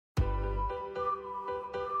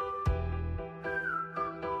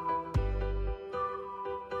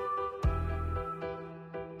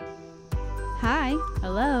Hi.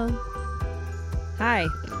 Hello. Hi.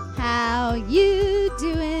 How you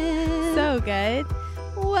doing? So good.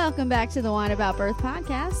 Welcome back to the Wine About Birth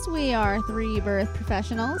podcast. We are three birth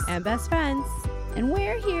professionals, And best friends. and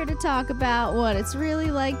we're here to talk about what it's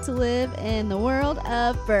really like to live in the world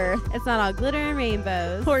of birth. It's not all glitter and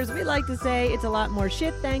rainbows. Or as we like to say, it's a lot more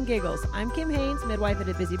shit than giggles. I'm Kim Haynes, midwife at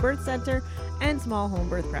a busy birth center and small home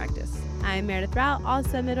birth practice. I'm Meredith Rout,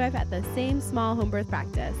 also midwife at the same small home birth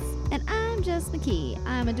practice. And I'm Jess McKee.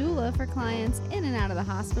 I'm a doula for clients in and out of the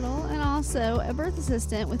hospital, and also a birth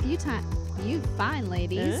assistant with you fine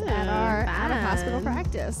ladies at our out-of-hospital fun.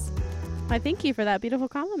 practice. I thank you for that beautiful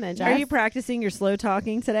compliment, Jess. Are you practicing your slow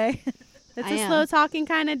talking today? It's I a am. slow talking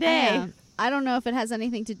kind of day. I don't know if it has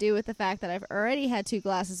anything to do with the fact that I've already had 2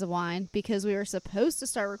 glasses of wine because we were supposed to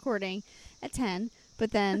start recording at 10,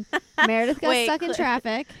 but then Meredith got Wait, stuck in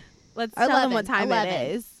traffic. Let's Or tell them what 11, time 11.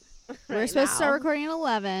 it is. We were supposed to start recording at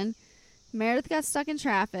 11. Meredith got stuck in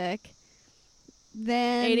traffic.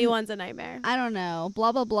 Then 81's a nightmare. I don't know.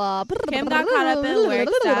 Blah blah blah. Kim got caught up in work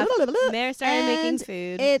stuff. Mare started making And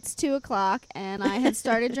food. It's 2:00, and I had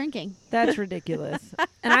started drinking. That's ridiculous.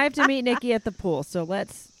 And I have to meet Nikki at the pool, so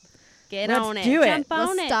let's Get let's on it. do it. Jump on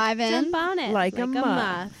Let's it. dive in. Jump on it. Like a muff.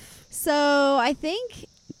 muff. So I think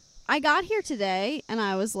I got here today, and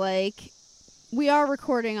I was like, we are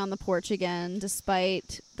recording on the porch again,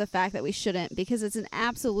 despite the fact that we shouldn't, because it's an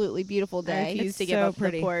absolutely beautiful I day. refuse It's to give so up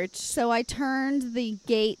pretty. the porch. So I turned the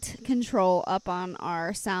gate control up on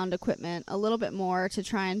our sound equipment a little bit more to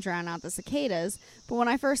try and drown out the cicadas. But when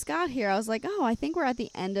I first got here, I was like, oh, I think we're at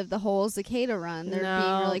the end of the whole cicada run. They're being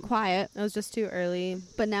No. really quiet. It was just too early.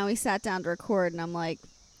 But now we sat down to record, and I'm like,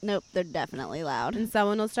 nope, they're definitely loud. And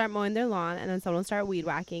someone will start mowing their lawn, and then someone will start weed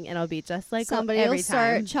whacking, and it'll be just like Somebody every will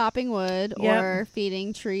start time. chopping wood Yep. or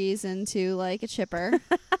feeding trees into like a chipper.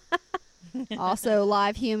 Also,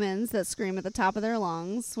 live humans that scream at the top of their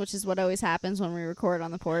lungs, which is what always happens when we record on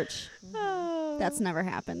the porch. Oh. That's never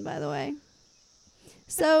happened, by the way.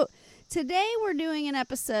 So today we're doing an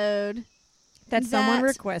episode. that someone That-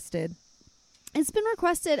 requested. It's been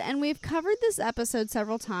requested, and we've covered this episode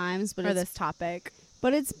several times, but for it's this topic.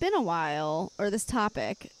 But it's been a while, or this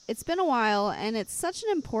topic. It's been a while, and it's such an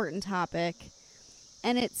important topic.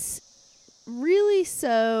 And it's really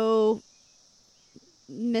so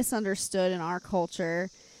misunderstood in our culture.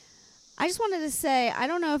 I just wanted to say, I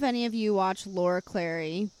don't know if any of you watch Laura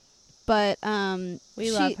Clary, but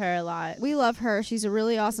We love her a lot. we love her. She's a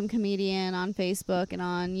really awesome comedian on Facebook and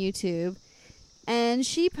on YouTube. And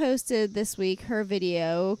she posted this week her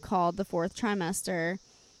video called The Fourth Trimester,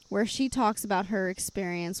 where she talks about her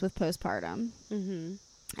experience with postpartum. Mm-hmm.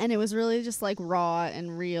 And it was really just like raw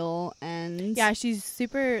and real. And Yeah, she's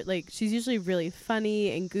super, she's usually really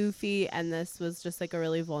funny and goofy, and this was just like a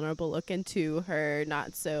really vulnerable look into her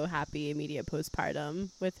not so happy immediate postpartum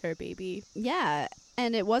with her baby. yeah.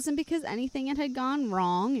 And it wasn't because anything had gone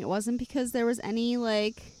wrong. It wasn't because there was any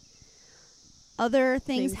like other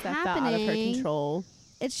things that fell out of her happening. control.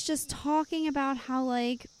 It's just talking about how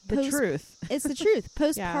like The truth. It's the truth.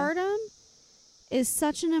 Postpartum is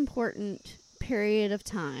such an important period of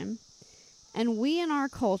time, and we in our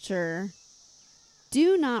culture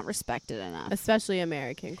do not respect it enough. Especially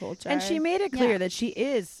American culture. And she made it clear Yeah. that she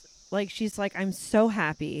is, she's like, I'm so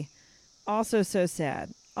happy, also so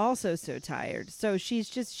sad, also so tired. So she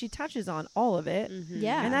touches on all of it. Mhm.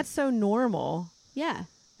 Yeah. And that's so normal, Yeah.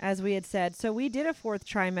 as we had said. So we did a 4th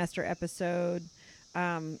trimester episode.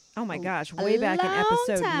 Oh my gosh, A way back in long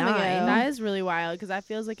episode time 9. ago. That is really wild because that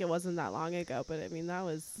feels like it wasn't that long ago, but I mean, that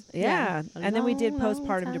was. Yeah. a And then we did long, long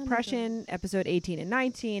postpartum time depression, episode 18 and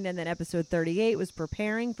 19. And then episode 38 was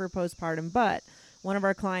preparing for postpartum. But one of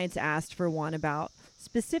our clients asked for one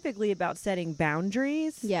specifically about setting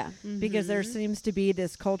boundaries. Yeah. Because there Mhm. seems to be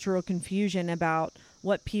this cultural confusion about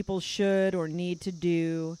what people should or need to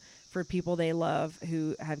do for people they love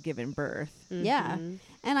who have given birth. Yeah. Mhm.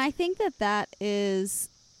 And I think that is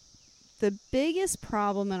the biggest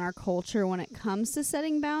problem in our culture when it comes to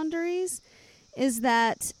setting boundaries, is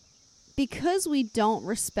that because we don't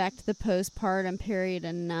respect the postpartum period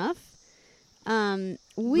enough,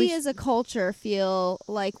 we as a culture feel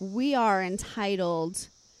like we are entitled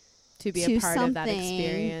To be to a part of that something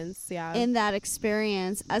experience. Yeah. in that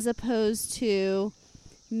experience, as opposed to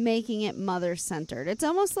making it mother-centered. It's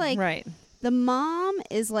almost like Right. the mom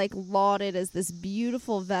is like lauded as this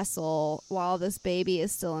beautiful vessel while this baby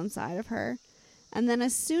is still inside of her. And then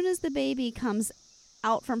as soon as the baby comes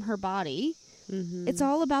out from her body, Mhm. it's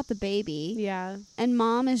all about the baby. Yeah. And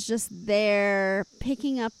mom is just there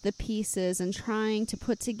picking up the pieces and trying to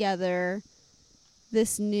put together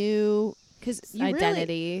this new because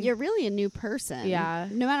identity. you're really a new person. Yeah.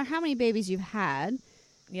 No matter how many babies you've had,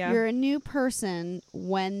 Yeah. you're a new person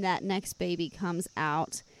when that next baby comes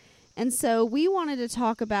out. And so we wanted to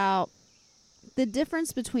talk about the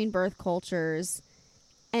difference between birth cultures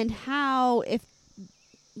and how, if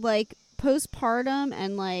like postpartum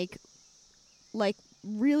and like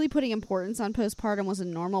really putting importance on postpartum was a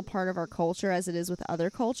normal part of our culture as it is with other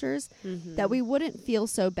cultures, that we wouldn't feel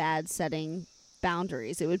so bad setting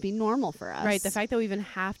boundaries. It would be normal for us. Right. The fact that we even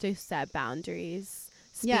have to set boundaries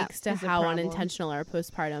Yeah, speaks to is a how problem. unintentional our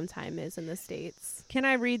postpartum time is in the States. Can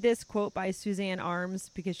I read this quote by Suzanne Arms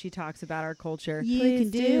because she talks about our culture? You Please can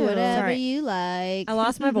do do. whatever Sorry. you like. I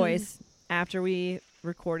lost my voice after we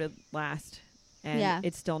recorded last, and Yeah.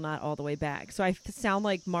 it's still not all the way back. So I sound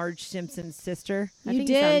like Marge Simpson's sister. I You think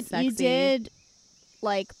it sounds did. You sexy. did,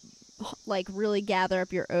 like really gather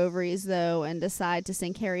up your ovaries though, and decide to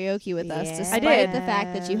sing karaoke with us, Yeah. despite I did. the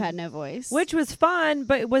fact that you had no voice. Which was fun,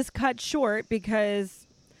 but it was cut short because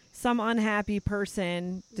some unhappy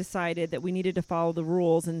person decided that we needed to follow the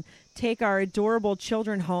rules and take our adorable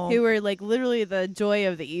children home. Who were like literally the joy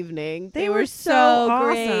of the evening. They were so awesome.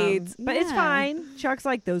 great. But it's Yeah. fine. Chuck's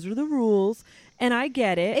like, those are the rules. And I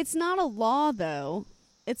get it. It's not a law though.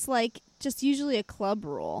 It's like just usually a club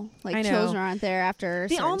rule. Like I know. children aren't there after a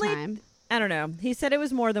The certain only- time. I don't know. He said it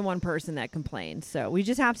was more than one person that complained. So we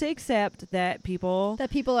just have to accept that people, That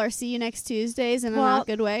people are see you next Tuesdays in a Well, not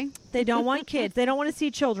good way. they don't want kids. They don't want to see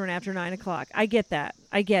children after 9 o'clock. I get that.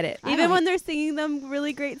 I get it. I Even don't- when they're singing them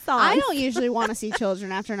really great songs. I don't usually want to see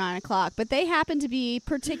children after 9 o'clock, but they happen to be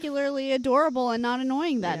particularly adorable and not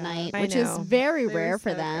annoying that Yeah. night, I which is know. very They're rare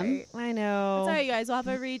for so them. great. I know. It's all right, you guys. We'll have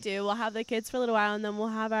a redo. We'll have the kids for a little while, and then we'll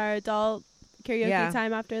have our adult karaoke Yeah.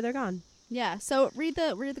 time after they're gone. Yeah. So read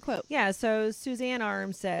the quote. Yeah, so Suzanne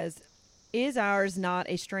Arms says, is ours not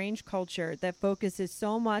a strange culture that focuses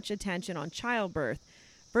so much attention on childbirth,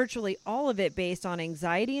 virtually all of it based on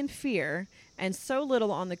anxiety and fear, and so little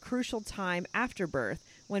on the crucial time after birth,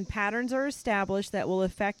 when patterns are established that will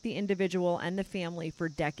affect the individual and the family for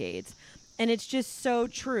decades? And it's just so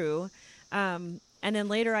true. And then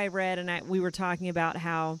later I read, and we were talking about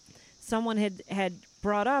how someone had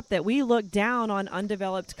brought up that we look down on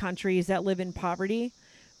undeveloped countries that live in poverty,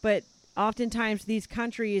 but oftentimes these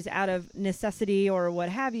countries, out of necessity or what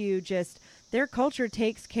have you, just their culture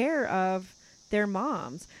takes care of their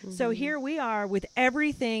moms. So here we are with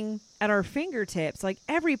everything at our fingertips, like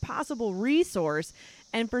every possible resource,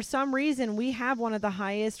 and for some reason we have one of the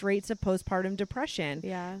highest rates of postpartum depression.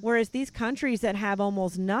 Yeah. Whereas these countries that have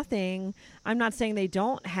almost nothing, I'm not saying they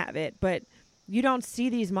don't have it, but you don't see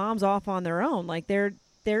these moms off on their own. Like they're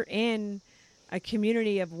in a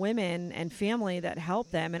community of women and family that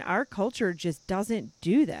help them, and our culture just doesn't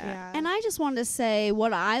do that. Yeah. And I just wanted to say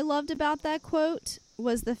what I loved about that quote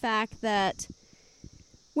was the fact that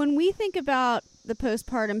when we think about the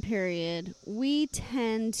postpartum period, we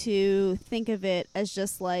tend to think of it as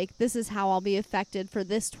just like, this is how I'll be affected for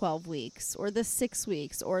this 12 weeks or this 6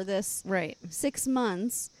 weeks or this Right. 6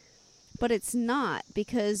 months. But it's not,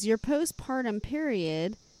 because your postpartum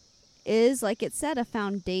period is, like it said, a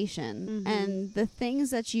foundation. And the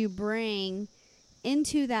things that you bring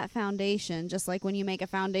into that foundation, just like when you make a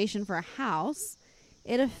foundation for a house,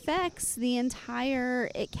 it can affect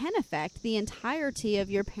the entirety of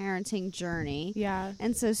your parenting journey. Yeah.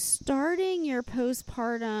 And so starting your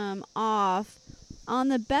postpartum off on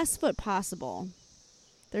the best foot possible.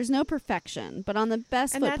 There's no perfection, but on the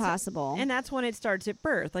best And foot that's- possible. And that's when it starts at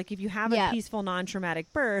birth. Like if you have Yeah. a peaceful,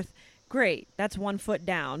 non-traumatic birth, great. That's 1 foot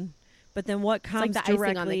down. But then what comes like the icing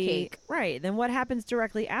directly on the cake. Right. Then what happens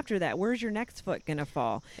directly after that? Where's your next foot going to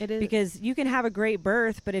fall? It is. Because you can have a great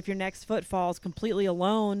birth, but if your next foot falls completely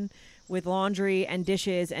alone with laundry and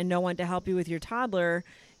dishes and no one to help you with your toddler,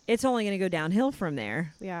 it's only going to go downhill from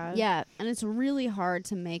there. Yeah. Yeah, and it's really hard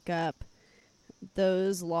to make up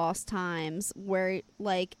those lost times where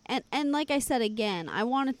like and like I said again, I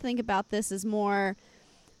want to think about this as more,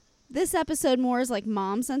 this episode more is like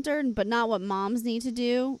mom centered, but not what moms need to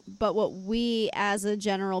do, but what we as a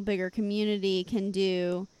general bigger community can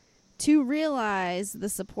do to realize the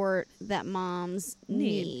support that moms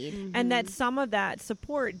need. And that some of that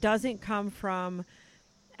support doesn't come from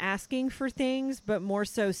asking for things, but more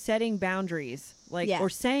so setting boundaries, like Yeah. or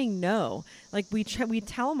saying no. Like we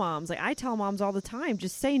tell moms, like I tell moms all the time,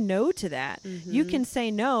 just say no to that. You can say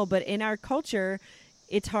no, but in our culture,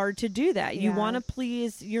 it's hard to do that. You Yeah. want to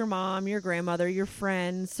please your mom, your grandmother, your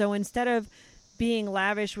friends. So instead of being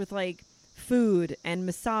lavish with like food and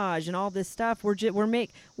massage and all this stuff,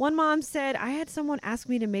 one mom said, I had someone ask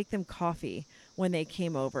me to make them coffee. when they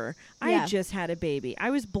came over. I Yeah. had just had a baby. I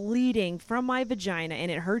was bleeding from my vagina and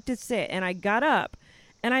it hurt to sit. And I got up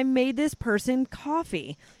and I made this person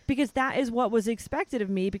coffee because that is what was expected of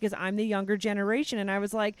me because I'm the younger generation. And I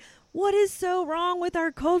was like, what is so wrong with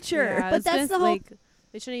our culture? Yeah, But it's that's gonna, the whole- like,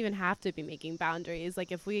 they shouldn't even have to be making boundaries.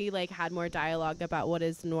 Like if we like had more dialogue about what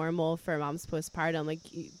is normal for moms postpartum, like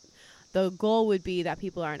the goal would be that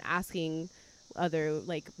people aren't asking other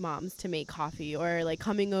like moms to make coffee or like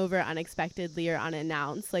coming over unexpectedly or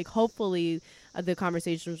unannounced. Like hopefully the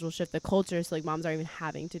conversations will shift the culture so like moms aren't even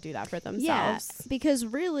having to do that for themselves. Yeah, because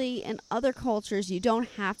really in other cultures you don't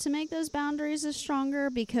have to make those boundaries as stronger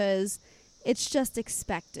because it's just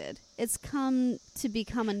expected. It's come to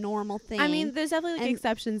become a normal thing. I mean, there's definitely like And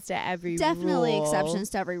exceptions to every definitely rule, exceptions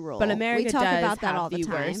to every rule. but America we talk does about that have all the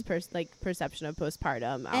time. worst perception of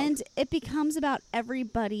postpartum. And it becomes about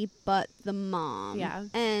everybody but the mom. Yeah.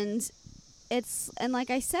 And like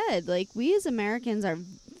I said, like we as Americans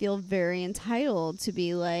feel very entitled to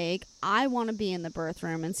be like, I want to be in the birth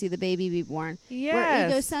room and see the baby be born. Yes.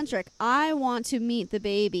 We're egocentric. I want to meet the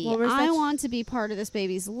baby. Well, we're I such- want to be part of this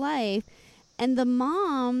baby's life. And the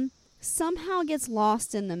mom somehow gets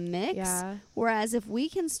lost in the mix. Yeah. Whereas if we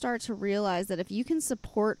can start to realize that if you can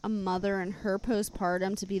support a mother in her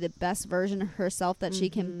postpartum to be the best version of herself that she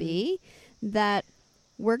can be, that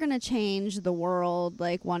we're going to change the world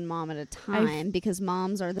like one mom at a time because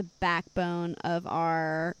moms are the backbone of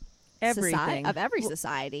our Everything. of every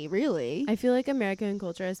society, really. I feel like American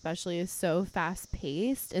culture especially is so fast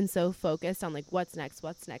paced and so focused on like what's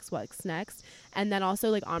next, and then also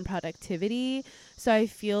like on productivity. So I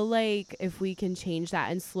feel like if we can change that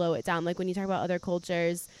and slow it down, like when you talk about other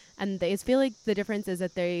cultures, and I feel like the difference is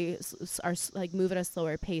that they are like move at a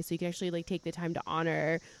slower pace, so you can actually like take the time to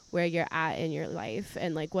honor where you're at in your life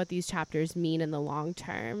and like what these chapters mean in the long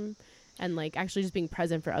term, and like actually just being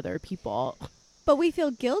present for other people. But we feel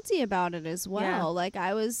guilty about it as well. Yeah. Like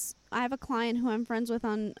I have a client who I'm friends with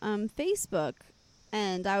on Facebook,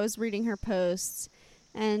 and I was reading her posts,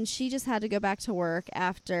 and she just had to go back to work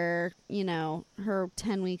after, her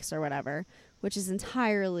 10 weeks or whatever, which is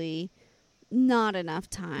entirely not enough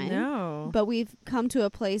time. No. But we've come to a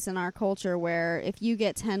place in our culture where if you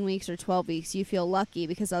get 10 weeks or 12 weeks, you feel lucky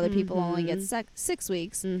because other people only get 6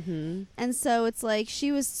 weeks. Mm-hmm. And so it's like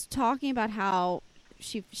she was talking about how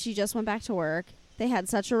she just went back to work. They had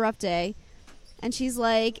such a rough day. And she's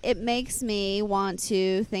like, it makes me want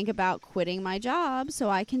to think about quitting my job so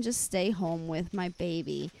I can just stay home with my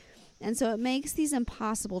baby. And so it makes these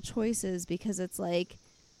impossible choices because it's like,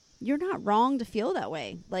 you're not wrong to feel that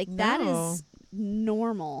way. Like that No. is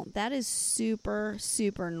normal. That is super,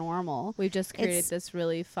 super normal. We've just created It's- this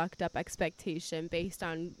really fucked up expectation based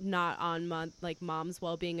on not on mom's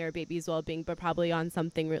well-being or baby's well-being, but probably on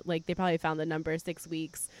something like they probably found the number 6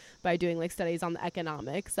 weeks by doing like studies on the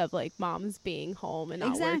economics of like moms being home and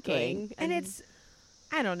not Exactly. working. And it's,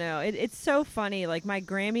 I don't know. It's so funny. Like my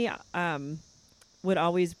Grammy would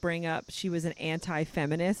always bring up, she was an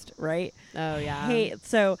anti-feminist, right? oh yeah,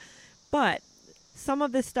 But some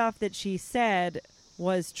of the stuff that she said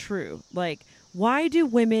was true. Like, why do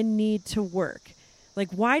women need to work? Like,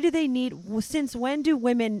 why do they need, since when do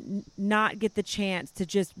women not get the chance to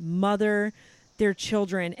just mother their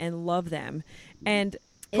children and love them? And of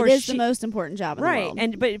It course is the most important job in the right.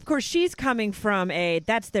 world. But of course she's coming from a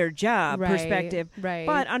that's their job Right, perspective. right.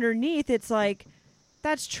 But underneath it's like,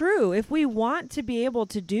 that's true. If we want to be able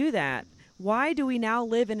to do that, why do we now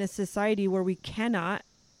live in a society where we cannot?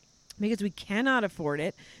 Because we cannot afford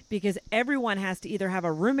it, because everyone has to either have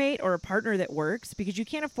a roommate or a partner that works, because you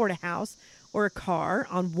can't afford a house or a car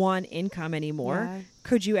on one income anymore. Yeah.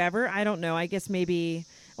 Could you ever? I don't know. I guess maybe,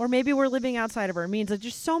 or maybe we're living outside of our means. Like,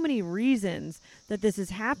 there's so many reasons that this is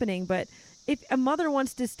happening. But if a mother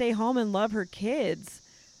wants to stay home and love her kids,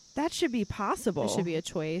 that should be possible. it should be a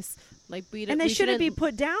choice. Like And they shouldn't be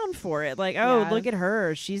put down for it. Like, oh, Yeah. look at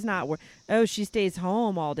her. She's not, oh, she stays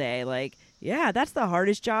home all day. Like, yeah, that's the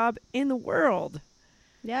hardest job in the world.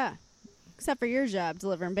 yeah. Except for your job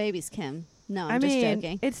delivering babies, Kim. No, I'm I just mean,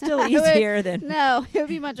 joking. it's still easier than, No, it would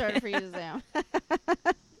be much harder for you to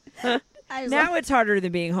do. now it's harder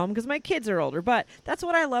than being home because my kids are older. But that's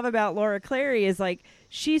what I love about Laura Clary is like,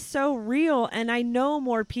 she's so real. And I know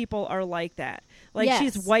more people are like that. Like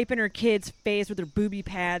she's Yes. wiping her kid's face with her booby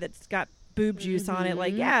pad that's got boob juice on it.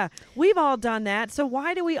 Like, Mhm. yeah, we've all done that. So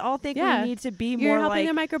why do we all think Yeah. we need to be You're more helping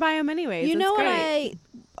like, their microbiome anyways. You It's know what great.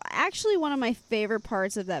 actually one of my favorite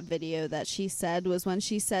parts of that video that she said was when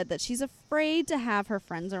she said that she's afraid to have her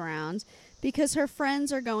friends around because her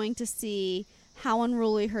friends are going to see how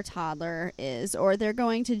unruly her toddler is, or they're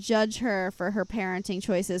going to judge her for her parenting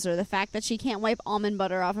choices or the fact that she can't wipe almond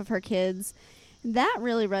butter off of her kids. That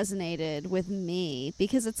really resonated with me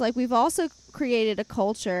because it's like we've also created a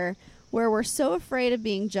culture where we're so afraid of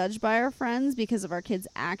being judged by our friends because of our kids'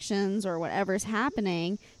 actions or whatever's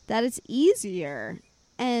happening that it's easier.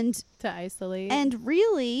 And To isolate.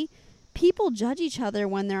 really, people judge each other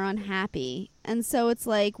when they're unhappy. And so it's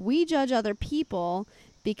like we judge other people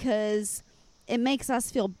because it makes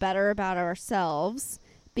us feel better about ourselves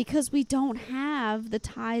because we don't have the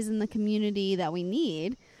ties in the community that we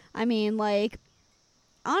need. I mean, like,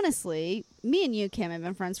 honestly, me and you, Kim, have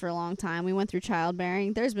been friends for a long time. We went through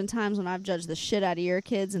childbearing. There's been times when I've judged the shit out of your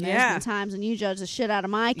kids, and there's Yeah. been times when you judge the shit out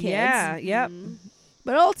of my kids. Yeah, yep.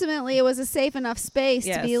 But ultimately, it was a safe enough space to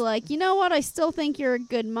Yes. be like, you know what? I still think you're a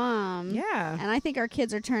good mom. Yeah. And I think our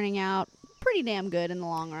kids are turning out pretty damn good in the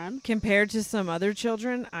long run. Compared to some other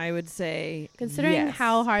children, I would say Considering yes.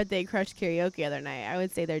 how hard they crushed karaoke the other night, I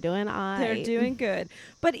would say they're doing all right. They're doing good.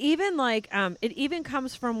 But even like it even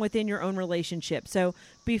comes from within your own relationship. So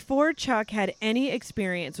before Chuck had any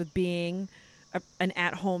experience with being an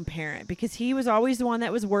at-home parent, because he was always the one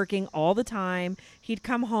that was working all the time, he'd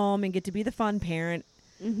come home and get to be the fun parent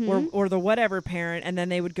or the whatever parent, and then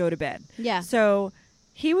they would go to bed. Yeah. So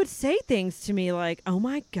he would say things to me like, "Oh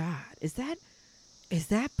my God, is that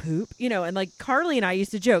poop?" You know, and like Carly and I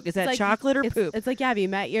used to joke, "Is that It's like- chocolate or it's, poop?" It's like, yeah, have you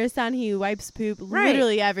met your son? He wipes poop Right.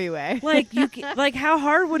 literally everywhere. Like like how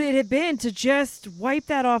hard would it have been to just wipe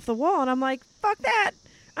that off the wall? And I'm like, fuck that.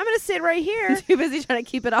 I'm gonna sit right here. I'm too busy trying to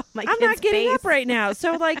keep it off my I'm kid's not getting face. up right now.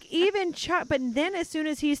 So like even Chuck, but then as soon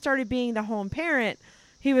as he started being the home parent,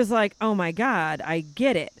 he was like, oh my God, I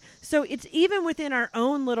get it. So it's even within our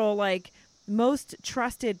own little like most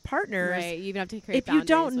trusted partners. Right, you even have to create If you boundaries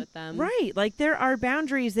don't, with them. right, like there are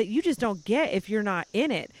boundaries that you just don't get if you're not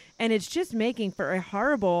in it, and it's just making for a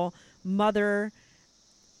horrible mother,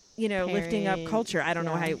 lifting up Parent, culture. I don't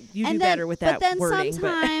know yeah. how you do And better with that but then wording.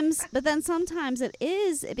 sometimes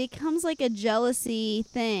it becomes like a jealousy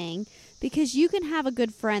thing because you can have a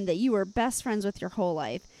good friend that you were best friends with your whole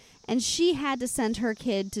life, and she had to send her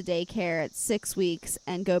kid to daycare at 6 weeks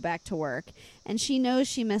and go back to work, and she knows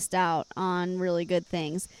she missed out on really good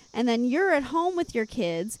things, and then you're at home with your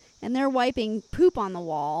kids and they're wiping poop on the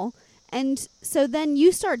wall, and so then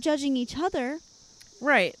you start judging each other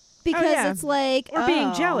Right. because yeah. it's like, Or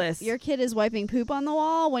being jealous. Your kid is wiping poop on the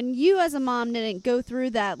wall when you as a mom didn't go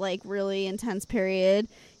through that like really intense period,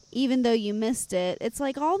 even though you missed it. It's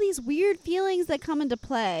like all these weird feelings that come into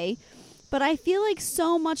play. But I feel like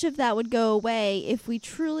so much of that would go away if we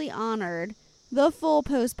truly honored the full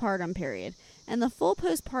postpartum period. And the full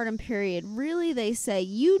postpartum period, really, they say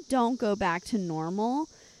you don't go back to normal.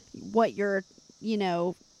 What your,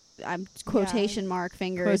 I'm quotation mark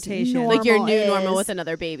fingers. Quotation. Like your new is normal with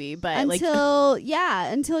another baby, but until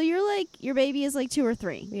until you're like your baby is like 2 or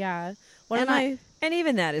 3. yeah. One of And my And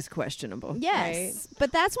even that is questionable. Yes,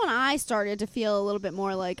 but that's when I started to feel a little bit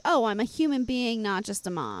more like, oh, I'm a human being, not just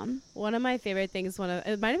a mom. One of my favorite things, it might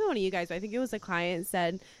have been one of you guys, but I think it was a client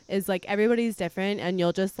said, is like everybody's different, and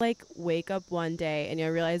you'll just like wake up one day and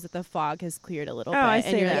you'll realize that the fog has cleared a little bit, I and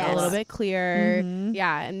say you're that like a a little lot. bit clearer. Mhm.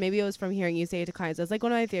 Yeah, and maybe it was from hearing you say it to clients. It's like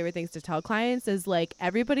one of my favorite things to tell clients is like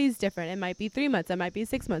everybody's different. It might be 3 months, it might be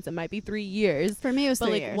 6 months, it might be 3 years. For me, it was But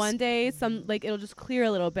 3 like years. one day, like it'll just clear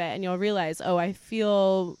a little bit, and you'll realize, oh, I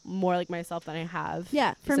feel more like myself than I have.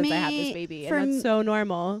 Yeah, for since me, I have this baby, for and that's so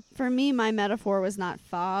normal. For me, my metaphor was not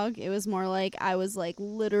fog. It was more like I was like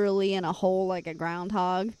literally in a hole like a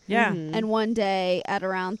groundhog. Yeah. Mhm. And one day at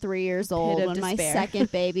around 3 years old, of when my despair.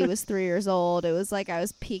 second baby was 3 years old, it was like I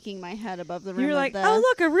was peeking my head above the rim You were of like, the... oh,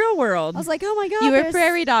 look, a real world. I was like, oh my God, You were there's,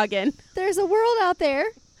 prairie dogging. there's a world out there.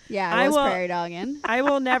 Yeah, I I was will- prairie dogging. I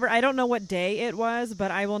will never, I don't know what day it was,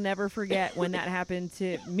 but I will never forget when that happened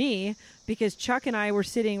to me, because Chuck and I were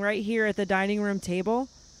sitting right here at the dining room table.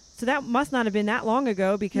 So that must not have been that long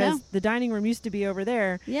ago, because No. the dining room used to be over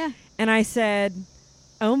there. Yeah. And I said,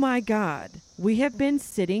 oh my God, we have been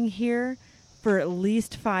sitting here for at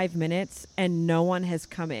least 5 minutes and no one has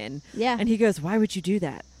come in. Yeah. And he goes, why would you do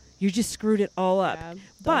that? You just screwed it all up. Yeah, don't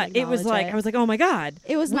But it was acknowledge like, it. I was like, oh my God.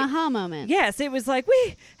 It was an We- aha moment. Yes, it was like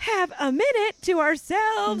we have a minute to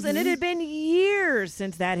ourselves, and it Mm-hmm. had been years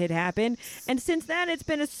since that had happened, and since then it's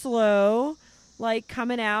been a slow, like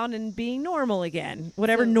coming out and being normal again.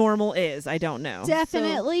 Whatever So- normal is, I don't know.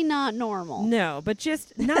 Definitely not normal. No, but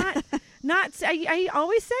just not. I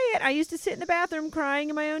always say it. I used to sit in the bathroom crying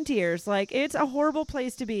in my own tears. Like it's a horrible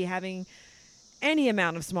place to be having any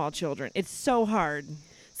amount of small children. It's so hard.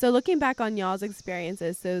 So looking back on y'all's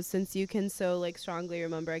experiences, so since you can so like strongly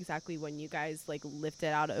remember exactly when you guys like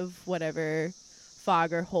lifted out of whatever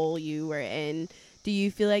fog or hole you were in, Do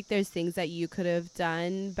you feel like there's things that you could have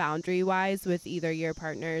done boundary wise with either your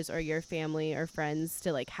partners or your family or friends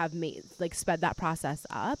to like have made like sped that process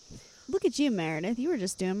up? Look at you, Meredith. You were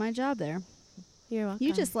just doing my job there. You're welcome.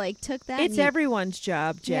 You just like took that. It's and you- everyone's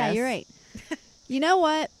job, Jess. Yeah, you're right. You know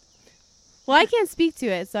what? Well, I can't speak to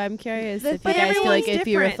it, so I'm curious The if you thing- guys feel like Everyone's if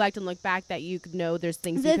you different. reflect and look back that you know there's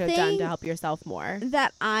things The you could have done thing- to help yourself more.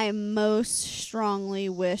 That I most strongly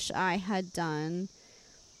wish I had done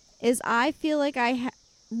is I feel like I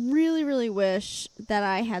really, really wish that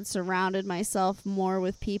I had surrounded myself more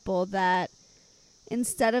with people that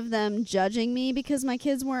instead of them judging me because my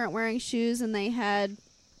kids weren't wearing shoes and they had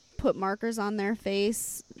put markers on their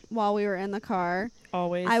face while we were in the car,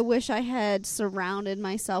 Always. I wish I had surrounded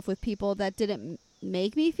myself with people that didn't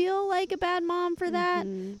make me feel like a bad mom for that.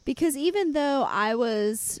 Mhm. Because even though I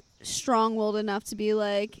was strong-willed enough to be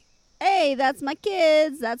like, hey, that's my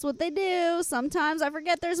kids, that's what they do. Sometimes I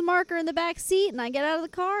forget there's a marker in the back seat and I get out of the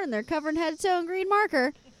car and they're covered head to toe in green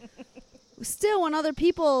marker. Still, when other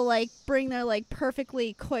people like bring their like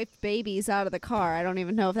perfectly coiffed babies out of the car, I don't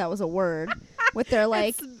even know if that was a word, with their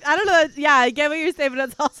like I don't know. Yeah, I get what you're saying, but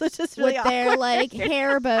it's also just really with their awkward. like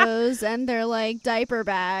hair bows and their like diaper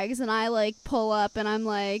bags, and I like pull up and I'm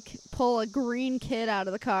like pull a green kid out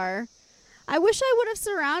of the car. I wish I would have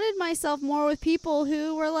surrounded myself more with people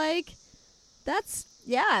who were like, that's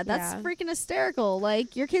Yeah. freaking hysterical.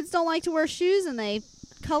 Like, your kids don't like to wear shoes and they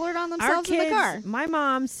colored on Our themselves in kids, the car. my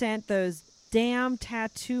mom sent those damn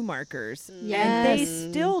tattoo markers. Yes. And they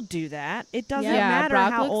still do that. It doesn't Yeah, matter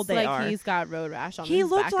Brock how looks old they like are. he's got road rash on He the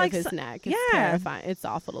looked back like of his so- neck. It's yeah. terrifying. It's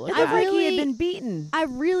awful to look It I looked at. like he had really- been beaten. I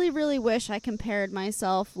really, really wish I compared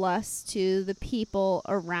myself less to the people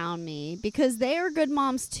around me because they are good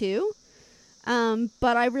moms too.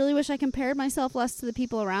 But I really wish I compared myself less to the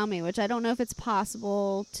people around me, which I don't know if it's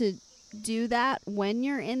possible to do that when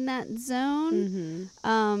you're in that zone.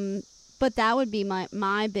 Mm-hmm. But that would be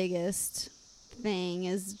my biggest thing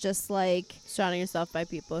is just like, Surrounding yourself by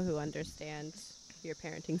people who understand your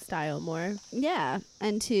parenting style more. yeah,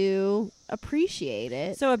 and to appreciate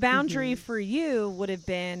it. So a boundary for you would have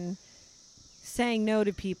been saying no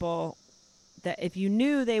to people that if you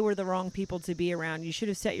knew they were the wrong people to be around, you should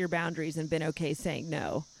have set your boundaries and been okay saying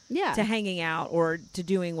no yeah. to hanging out or to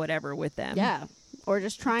doing whatever with them. Yeah. Or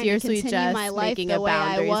just trying Dear to sweet continue Jess, my life making the a way I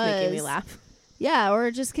boundary is was. making me laugh. Yeah,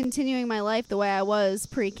 or just continuing my life the way I was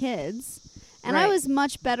pre-kids. And I Right. was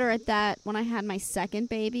much better at that when I had my second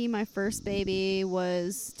baby. My first baby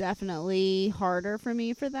was definitely harder for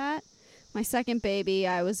me for that. My second baby,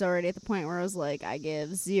 I was already at the point where I was like, I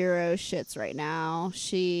give zero shits right now.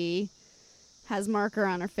 She has marker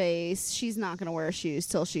on her face. She's not going to wear shoes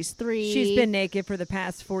till she's 3. She's been naked for the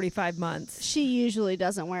past 45 months. She usually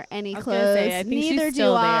doesn't wear any I was gonna clothes. say, I think she's Neither do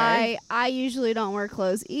still I. I usually don't wear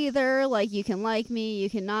clothes either. Like, you can like me, you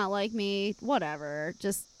can not like me, whatever.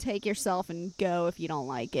 Just take yourself and go if you don't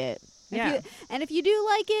like it. Yeah. And if you do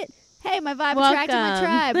like it, hey, my vibe attracted my Welcome.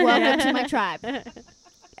 tribe. Welcome to my tribe.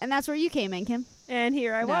 And that's where you came in, Kim. And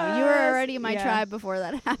here I No, was. you were already in my Yeah. tribe before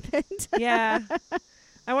that happened. Yeah.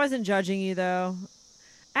 I wasn't judging you, though.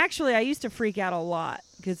 Actually, I used to freak out a lot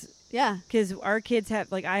because Yeah. our kids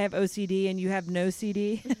have, like, I have OCD and you have no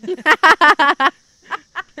CD.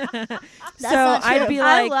 So not I'd true. be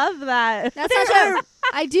I like, love that. That's not true.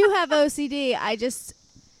 I do have OCD.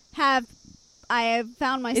 I have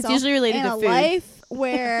found myself usually related in to a food. life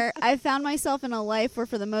where I found myself in a life where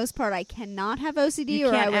for the most part I cannot have OCD You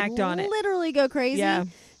or I can't would act on it. literally go crazy. Yeah.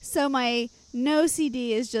 So my no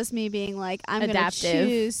CD is just me being like, I'm going to Adaptive.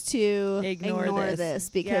 choose to Ignore ignore this. this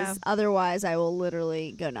because Yeah. otherwise I will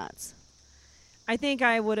literally go nuts. I think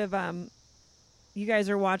I would have, you guys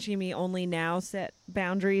are watching me only now set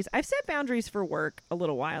boundaries. I've set boundaries for work a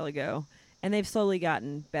little while ago, and they've slowly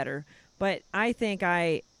gotten better. But I think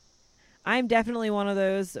I'm definitely one of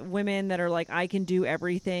those women that are like, I can do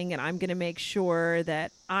everything, and I'm going to make sure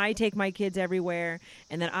that I take my kids everywhere,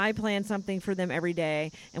 and that I plan something for them every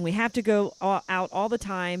day, and we have to go out all the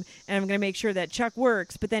time, and I'm going to make sure that Chuck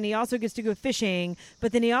works, but then he also gets to go fishing,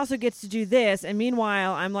 but then he also gets to do this, and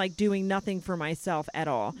meanwhile, I'm like doing nothing for myself at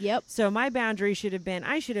all. Yep. So my boundary should have been,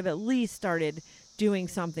 I should have at least started doing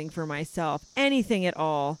something for myself, anything at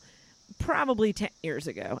all, probably 10 years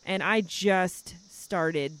ago, and I just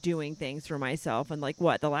started doing things for myself and like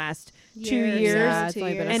what the last 2 years Yeah, it's 2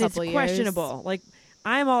 only been a years. and it's couple years. questionable. Like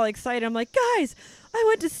I'm all excited. I'm like, guys, I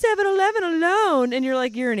went to 7-Eleven alone, and you're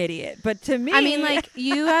like, you're an idiot. But to me, I mean, like,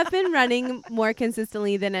 you have been running more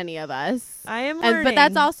consistently than any of us. I am learning. But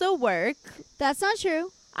that's also work. That's not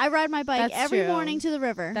true. I ride my bike That's every true. morning to the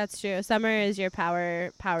river. That's true. Summer is your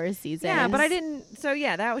power season. Yeah, but I didn't. So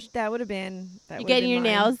yeah, that would have been. That You would've getting been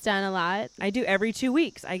your mine. nails done a lot. I do every 2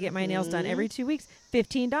 weeks. I get my nails done every 2 weeks.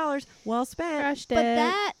 $15, well spent. Crushed it. But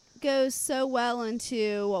that goes so well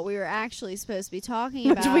into what we were actually supposed to be talking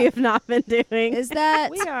which about. we have not been doing. is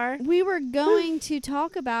that We are. we were going to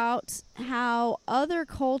talk about how other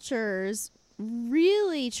cultures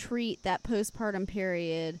really treat that postpartum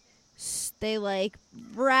period. They like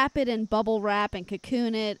wrap it in bubble wrap and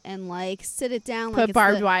cocoon it and like sit it down like Put it's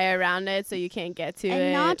barbed the, wire around it so you can't get to and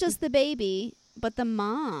it. not just the baby but the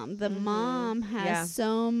mom. The mom has Yeah.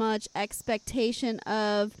 so much expectation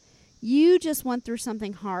of, you just went through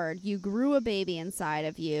something hard. You grew a baby inside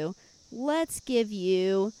of you. Let's give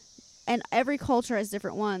you, and every culture has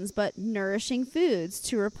different ones, but nourishing foods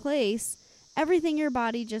to replace everything your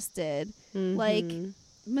body just did. Like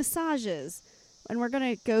massages. And we're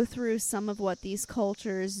going to go through some of what these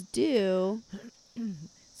cultures do.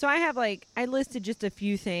 So I listed just a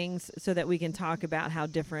few things so that we can talk about how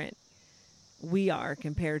different we are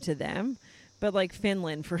compared to them. But like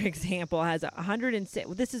Finland, for example, has 106.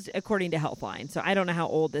 This is according to Healthline, so I don't know how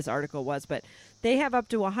old this article was, but they have up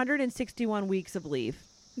to 161 weeks of leave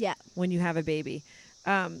Yeah. when you have a baby.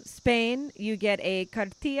 Spain, you get a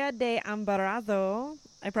cartilla de embarazo.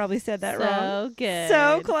 I probably said that wrong. So good.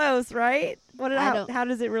 So close, right? I don't- How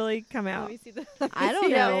does it really come Let out? me see I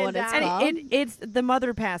don't know what it's And called. it's the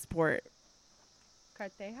mother passport.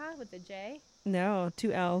 Carteja with a J. No,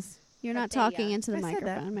 2 L's. You're not Cartella. talking into the I said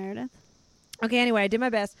that. microphone, Meredith. Okay, anyway, I did my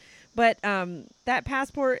best. But that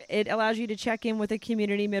passport, it allows you to check in with a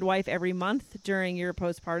community midwife every month during your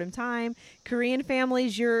postpartum time. Korean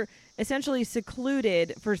families, you're essentially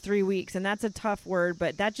secluded for 3 weeks. And that's a tough word,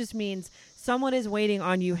 but that just means someone is waiting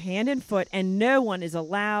on you hand and foot, and no one is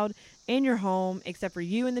allowed in your home except for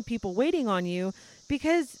you and the people waiting on you,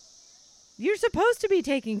 because you're supposed to be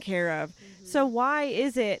taken care of. So why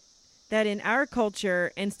is it that in our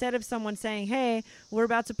culture, instead of someone saying, hey, we're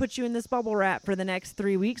about to put you in this bubble wrap for the next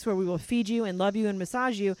 3 weeks where we will feed you and love you and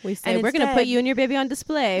massage you, We say and we're going to instead- put you and your baby on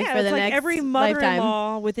display yeah, for it's the like next every lifetime.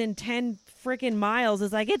 mother-in-law within 10 freaking miles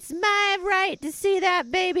is like, it's my right to see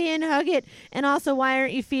that baby and hug it. And also, why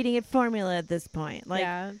aren't you feeding it formula at this point? Like,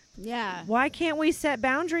 Yeah. Yeah. why can't we set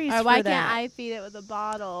boundaries Or for why that? can't I feed it with a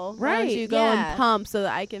bottle? Why don't Right, you go yeah. and pump so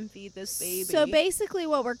that I can feed this baby? So basically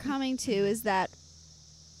what we're coming to is that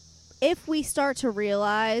if we start to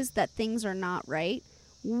realize that things are not right,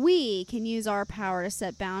 we can use our power to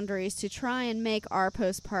set boundaries to try and make our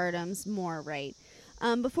postpartums more right.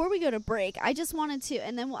 Before we go to break, I just wanted to,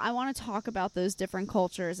 and then I want to talk about those different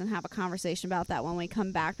cultures and have a conversation about that when we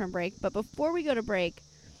come back from break. But before we go to break,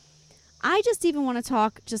 I just even want to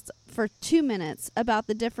talk just for 2 minutes about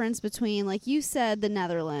the difference between, like you said, the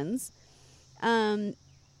Netherlands.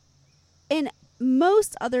 In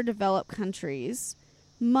most other developed countries,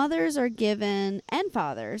 mothers are given, and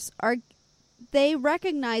fathers are, they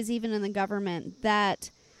recognize even in the government that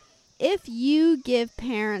if you give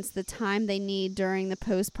parents the time they need during the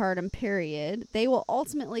postpartum period, they will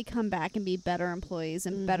ultimately come back and be better employees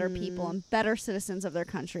and better people and better citizens of their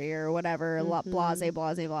country or whatever, blase,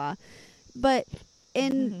 blase, blah. But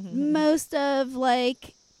in most of,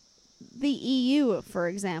 like, the EU, for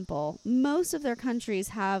example, most of their countries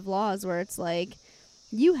have laws where it's like,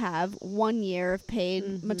 you have 1 year of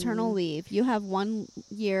paid maternal leave. You have 1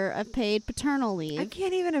 year of paid paternal leave. I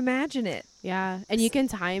can't even imagine it. Yeah, and you can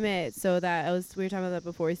time it so that we were talking about that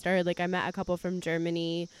before we started. Like, I met a couple from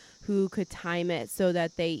Germany who could time it so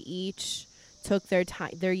that they each took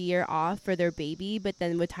their year off for their baby, but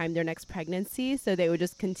then would time their next pregnancy, so they would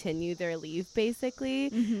just continue their leave basically.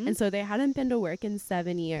 And so they hadn't been to work in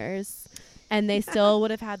 7 years, and they still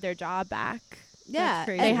would have had their job back. Yeah.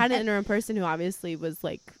 crazy. They had an interim person who obviously was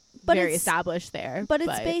like But very it's- established there. But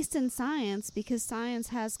it's based in science, because science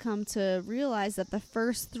has come to realize that the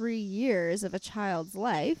first 3 years of a child's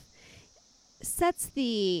life sets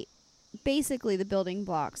basically the building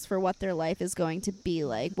blocks for what their life is going to be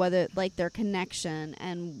like, whether like their connection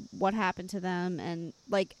and what happened to them, and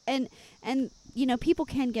like and you know, people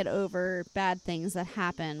can get over bad things that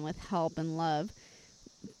happen with help and love,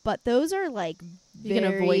 but those are like You can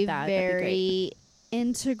avoid that. That'd be great. very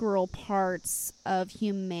integral parts of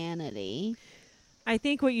humanity. I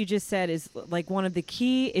think what you just said is like one of the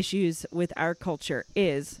key issues with our culture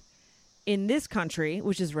is in this country,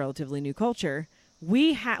 which is relatively new culture,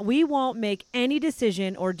 we won't make any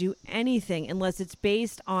decision or do anything unless it's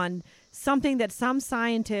based on something that some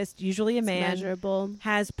scientist, usually a It's man, measurable.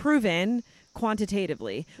 has proven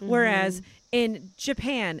quantitatively. Whereas in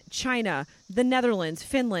Japan, China, the Netherlands,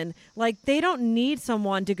 Finland, like they don't need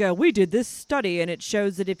someone to go, we did this study and it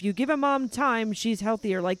shows that if you give a mom time, she's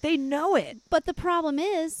healthier. Like they know it. But the problem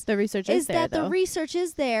is The research is is there, that though. the research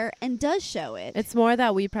is there and does show it. It's more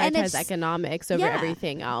that we And prioritize if- economics over yeah.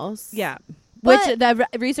 everything else. Yeah. Which But- the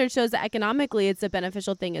research shows that economically it's a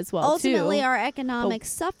beneficial thing as well, Ultimately, too. our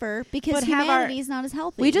economics suffer because but have our- humanity is not as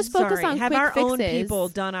healthy. We just focus Sorry, on have quick our own fixes. people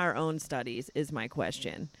done our own studies is my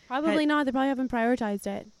question. Probably not. They probably haven't prioritized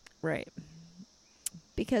it. Right.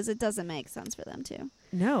 because it doesn't make sense for them to.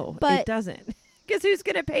 No, But- it doesn't. Because who's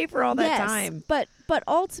going to pay for all that Yes, time? But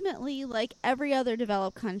ultimately, like every other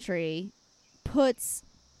developed country, puts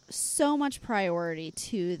so much priority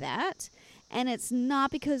to that, and it's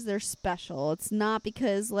not because they're special. It's not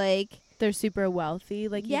because like They're super wealthy.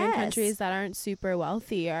 Like even Yes. countries that aren't super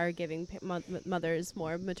wealthy are giving mothers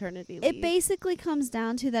more maternity leave. it basically comes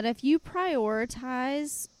down to that if you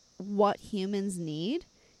prioritize what humans need,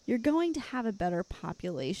 you're going to have a better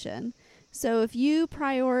population. So if you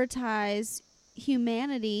prioritize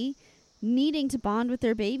humanity needing to bond with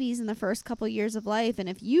their babies in the first couple years of life, and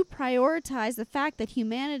if you prioritize the fact that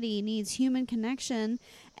humanity needs human connection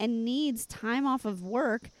and needs time off of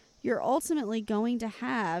work, you're ultimately going to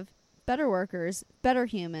have better workers, better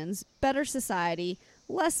humans, better society,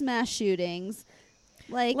 less mass shootings,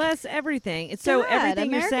 like Less everything. It's so God, everything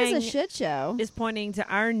America's you're saying a shit show. is pointing to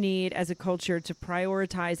our need as a culture to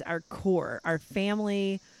prioritize our core, our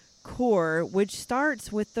family core, which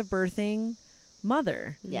starts with the birthing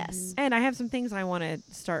mother. Yes. And I have some things I want to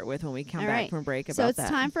start with when we come All back right. from break about So it's that.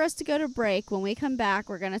 time for us to go to break. When we come back,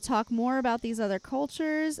 we're going to talk more about these other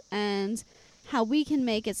cultures and how we can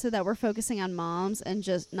make it so that we're focusing on moms and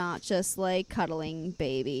just not just like cuddling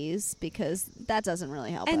babies, because that doesn't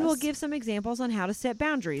really help us. And we'll give some examples on how to set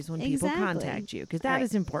boundaries when people Exactly. contact you, because that Right.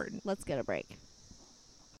 is important. Let's get a break.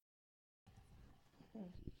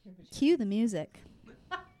 Cue the music.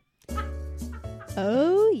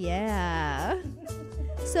 Oh, yeah.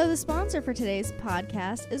 So, the sponsor for today's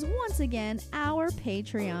podcast is once again our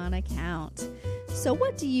Patreon account. So,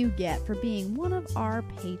 what do you get for being one of our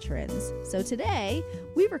patrons? So, today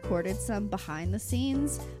we recorded some behind the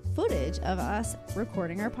scenes footage of us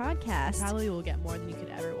recording our podcast. Probably will get more than you could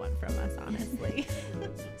ever want from us, honestly.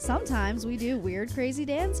 Sometimes we do weird, crazy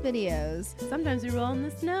dance videos. Sometimes we roll in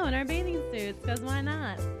the snow in our bathing suits, because why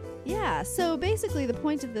not? Yeah, so basically the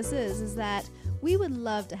point of this is that we would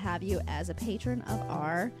love to have you as a patron of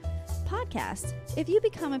our podcast. If you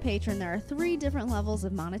become a patron, there are 3 different levels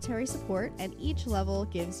of monetary support, and each level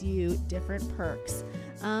gives you different perks.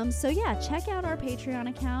 So yeah, check out our Patreon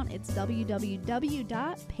account. It's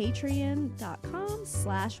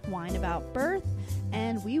www.patreon.com/wineaboutbirth,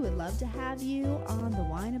 and we would love to have you on the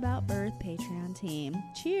Wine About Birth Patreon team.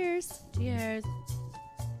 Cheers! Cheers.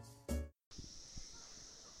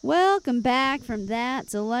 Welcome back from that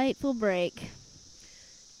delightful break.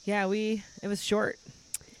 Yeah, it was short.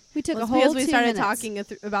 We took Well, a it's whole because 2 we started minutes. talking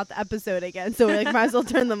about the episode again, so we like might as well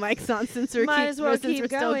turn the mics on since we're Might as well since keep we're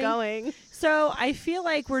still going. going. So I feel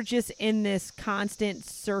like we're just in this constant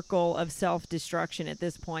circle of self-destruction at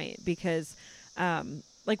this point, because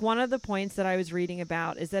like one of the points that I was reading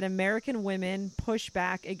about is that American women push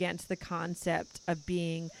back against the concept of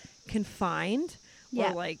being confined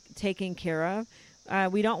Yeah. or like taken care of.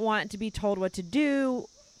 We don't want to be told what to do,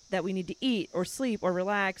 that we need to eat or sleep or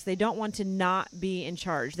relax. They don't want to not be in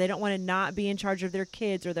charge. They don't want to not be in charge of their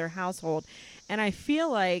kids or their household. And I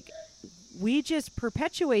feel like we just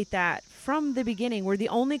perpetuate that from the beginning. We're the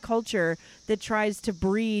only culture that tries to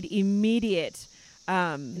breed immediate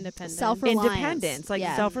Independent. Self-reliance. independence, like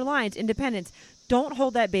Yeah. self-reliance, independence. Don't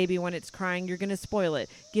hold that baby when it's crying. You're going to spoil it.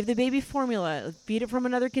 Give the baby formula. Feed it from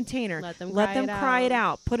another container. Let them cry it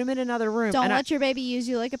out. Put them in another room. Don't And let your baby use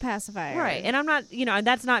you like a pacifier. Right. And I'm not, and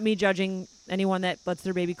that's not me judging anyone that lets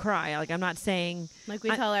their baby cry. Like, I'm not saying. Like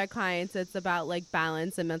we I- tell our clients, it's about like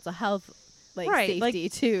balance and mental health, like Right, like, safety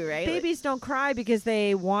too, right? Babies don't cry because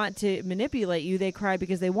they want to manipulate you. They cry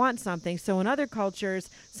because they want something. So in other cultures,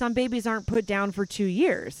 some babies aren't put down for 2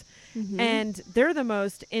 years. Mhm. And they're the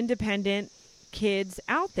most independent kids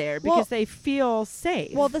out there because Well- they feel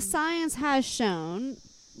safe. Well, the science has shown,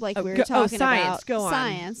 like Oh, we were go- talking science, about, go on.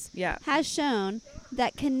 science Yeah. has shown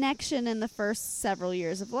that connection in the first several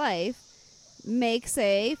years of life makes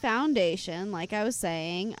a foundation, like I was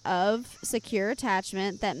saying, of secure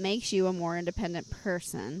attachment that makes you a more independent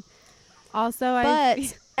person. also,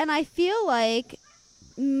 But and I feel like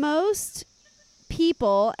most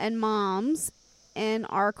people and moms in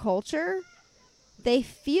our culture, they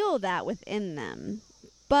feel that within them,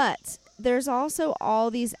 but there's also all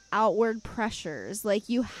these outward pressures. Like,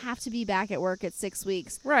 you have to be back at work at 6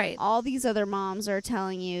 weeks. Right. All these other moms are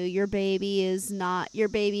telling you your baby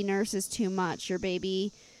nurses too much. Your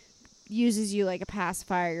baby uses you like a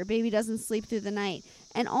pacifier. Your baby doesn't sleep through the night.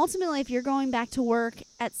 And ultimately, if you're going back to work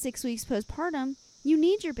at 6 weeks postpartum, you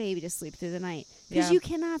need your baby to sleep through the night because Yeah. you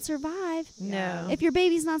cannot survive No. if your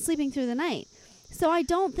baby's not sleeping through the night. So I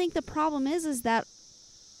don't think the problem is that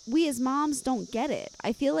we as moms don't get it.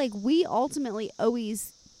 I feel like we ultimately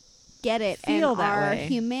always get it, Feel and that our way.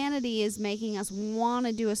 humanity is making us want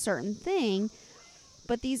to do a certain thing,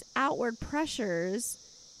 but these outward pressures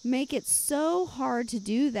make it so hard to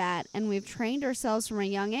do that, and we've trained ourselves from a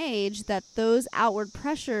young age that those outward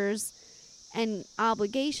pressures and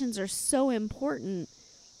obligations are so important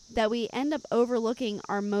that we end up overlooking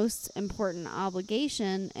our most important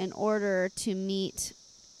obligation in order to meet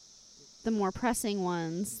the more pressing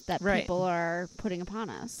ones that Right. people are putting upon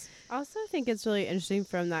us. I also think it's really interesting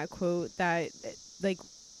from that quote that like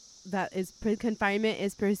that is confinement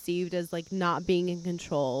is perceived as like not being in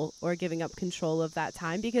control or giving up control of that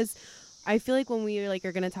time, because I feel like when we like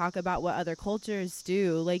are going to talk about what other cultures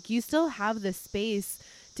do, like you still have the space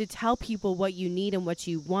to tell people what you need and what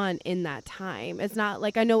you want in that time. It's not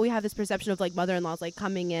like, I know we have this perception of like mother-in-laws like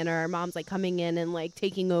coming in, or our moms like coming in and like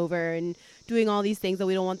taking over and doing all these things that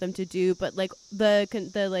we don't want them to do, but like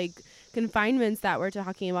the like confinements that we're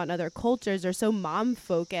talking about in other cultures are so mom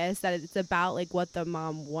focused that it's about like what the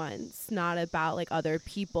mom wants, not about like other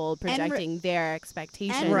people projecting their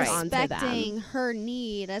expectations And Right. onto respecting them. her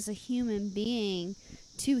need as a human being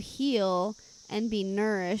to heal and be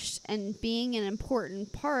nourished, and being an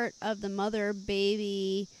important part of the mother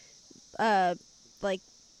baby like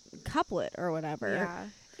couplet or whatever.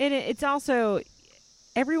 Yeah. And it's also,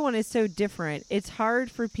 everyone is so different. It's hard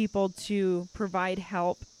for people to provide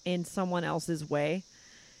help in someone else's way.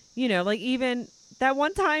 You know, like even that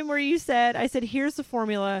one time where you said, I said, here's the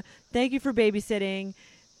formula. Thank you for babysitting.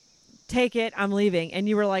 Take it. I'm leaving. And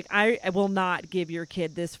you were like, I will not give your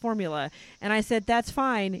kid this formula. And I said, that's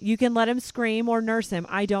fine. You can let him scream or nurse him.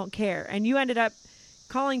 I don't care. And you ended up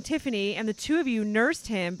calling Tiffany, and the two of you nursed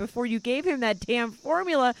him before you gave him that damn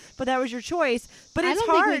formula, but that was your choice. But I it's don't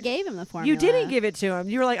hard. think we gave him the formula. You didn't give it to him.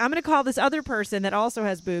 You were like, I'm going to call this other person that also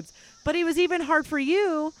has boobs. But it was even hard for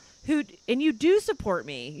you, and you do support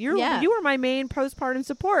me. You were my main postpartum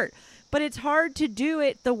support. But it's hard to do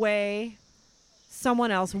it the way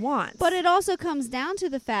someone else wants. But it also comes down to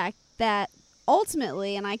the fact that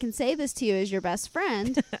ultimately, and I can say this to you as your best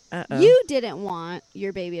friend, you didn't want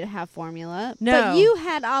your baby to have formula, No. but you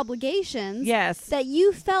had obligations Yes. that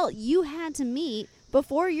you felt you had to meet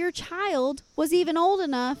before your child was even old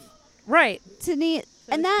enough Right. to need.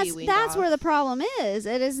 So And to be that's weaned that's off. where the problem is.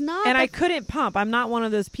 It is not. And the I couldn't pump. I'm not one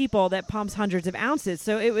of those people that pumps hundreds of ounces.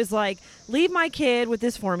 So it was like, leave my kid with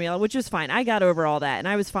this formula, which was fine. I got over all that, and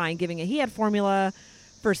I was fine giving it. He had formula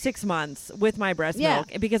for 6 months with my breast Yeah. milk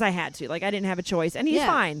because I had to. Like, I didn't have a choice. And he's Yeah.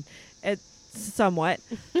 fine, somewhat.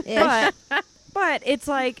 Ish. But it's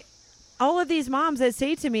like all of these moms that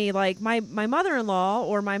say to me, like, my mother-in-law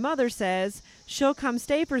or my mother says she'll come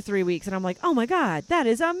stay for 3 weeks. And I'm like, oh, my God, that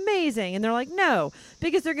is amazing. And they're like, no,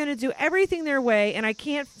 because they're going to do everything their way. And I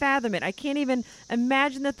can't fathom it. I can't even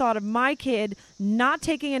imagine the thought of my kid not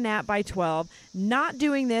taking a nap by 12, not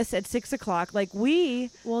doing this at 6 o'clock. Like, we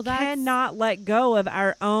cannot let go of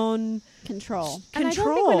our own Control. And I don't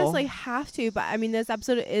think we necessarily have to, but I mean, this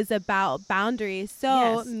episode is about boundaries. So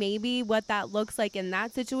Yes. maybe what that looks like in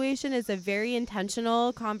that situation is a very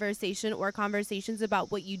intentional conversation, or conversations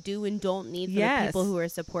about what you do and don't need for the people who are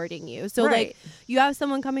supporting you. So Right. like, you have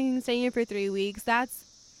someone coming and staying here for 3 weeks. That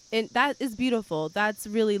is beautiful. That's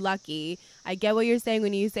really lucky. I get what you're saying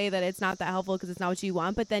when you say that it's not that helpful because it's not what you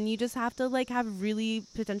want, but then you just have to like have really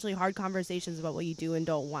potentially hard conversations about what you do and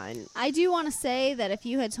don't want. I do want to say that if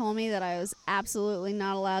you had told me that I was absolutely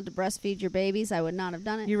not allowed to breastfeed your babies, I would not have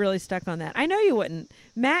done it. You really stuck on that. I know you wouldn't.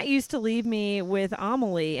 Matt used to leave me with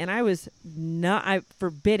Amelie, and I was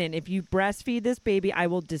forbidden. If you breastfeed this baby, I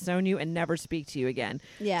will disown you and never speak to you again.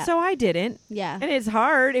 Yeah. So I didn't. Yeah. And it's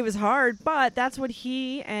hard. It was hard, but that's what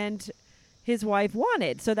he and his wife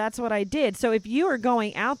wanted. So that's what I did. So if you are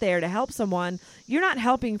going out there to help someone, you're not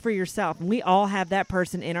helping for yourself. And we all have that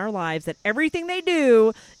person in our lives that everything they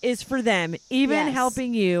do is for them. Even Yes.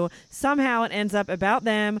 helping you, somehow it ends up about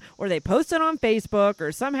them, or they post it on Facebook,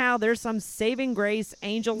 or somehow there's some saving grace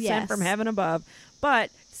angel sent Yes. from heaven above. But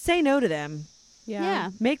say no to them. Yeah.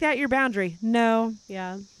 Make that your boundary. No.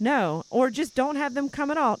 Yeah. No, or just don't have them come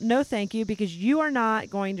at all. No, thank you, because you are not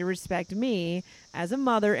going to respect me as a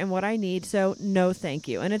mother and what I need. So no, thank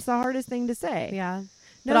you. And it's the hardest thing to say. Yeah.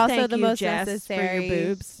 No, But also thank the you, most Jess, necessary for your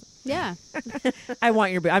boobs. Yeah. I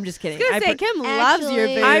want your boobs. I'm just kidding. I was gonna say, Kim loves your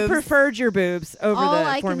Actually- boobs. I preferred your boobs over All the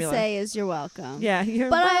I formula. can say is you're welcome. Yeah, you're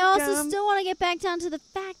But I also welcome. still want to get back down to the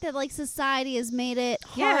fact that like society has made it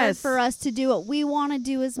hard Yes. for us to do what we want to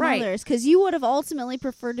do as Right. mothers. Because you would have ultimately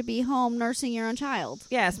preferred to be home nursing your own child.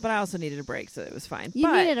 Yes, but I also needed a break, so it was fine. You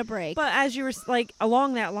but, needed a break. But as you were like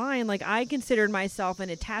along that line, like I considered myself an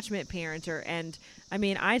attachment parenter, and I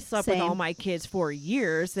mean I slept with Same. all my kids for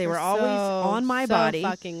years. They For were always on my body.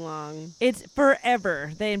 fucking long. It's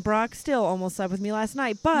forever. And Brock still almost slept with me last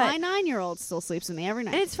night, but My 9-year-old still sleeps with me every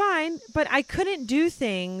night. and it's fine. But I couldn't do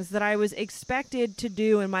things that I was expected to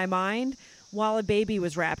do in my mind while a baby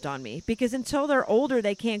was wrapped on me, because until they're older,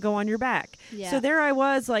 they can't go on your back. Yeah. So there I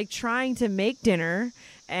was, like trying to make dinner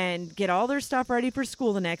and get all their stuff ready for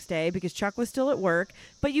school the next day because Chuck was still at work.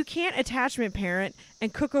 But you can't attachment parent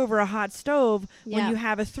and cook over a hot stove when Yeah. you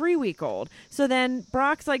have a 3-week-old. So then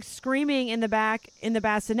Brock's like screaming in the back in the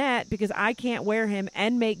bassinet because I can't wear him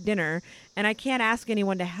and make dinner, and I can't ask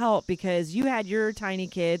anyone to help because you had your tiny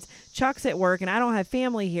kids. Chuck's at work and I don't have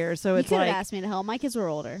family here. So you it's could have like, asked me to help. My kids were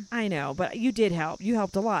older. I know, but you did help. You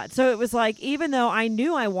helped a lot. So it was like, even though I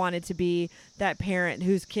knew I wanted to be that parent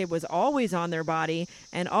whose kid was always on their body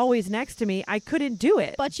and always next to me, I couldn't do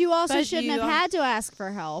it. But you also But shouldn't you have don't- had to ask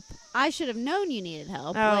for help. I should have known you needed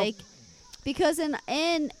help. Oh. Like because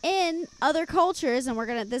in other cultures, and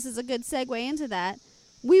this is a good segue into that,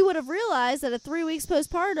 we would have realized that at 3 weeks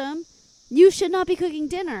postpartum, you should not be cooking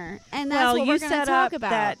dinner. And that's well, what you we're going to set talk up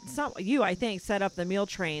about. that you I think set up the meal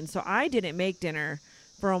train, so I didn't make dinner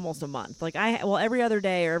for almost a month. Like every other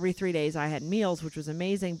day or every 3 days I had meals, which was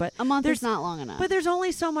amazing. But A month there's is not long enough. But there's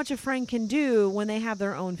only so much a friend can do when they have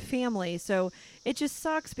their own family. So it just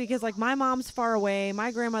sucks because like my mom's far away,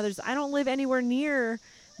 my grandmother's, I don't live anywhere near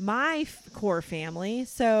my core family.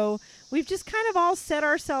 So we've just kind of all set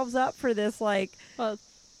ourselves up for this like, Well,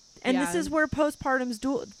 and yeah. this is where postpartum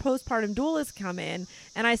dualists come in.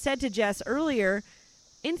 And I said to Jess earlier,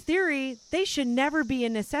 in theory, they should never be a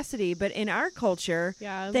necessity, but in our culture,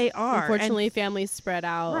 yeah, they are. Unfortunately, families spread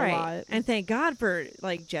out a lot. And thank God for,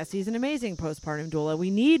 like, Jesse's an amazing postpartum doula.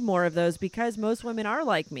 We need more of those because most women are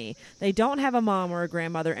like me. They don't have a mom or a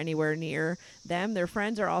grandmother anywhere near them. Their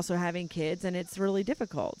friends are also having kids, and it's really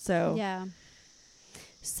difficult. So, Yeah.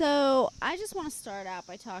 So I just want to start out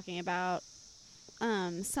by talking about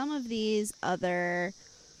some of these other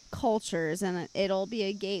cultures, and it'll be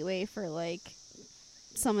a gateway for like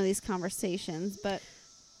some of these conversations. But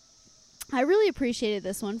I really appreciated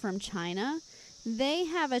this one from China. They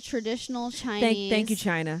have a traditional Chinese. thank you,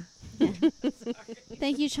 China.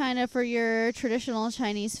 Thank you, China, for your traditional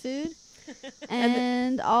Chinese food,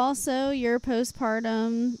 and also your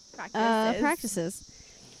postpartum practices.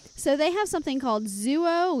 So they have something called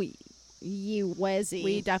Zuo Yuwezi.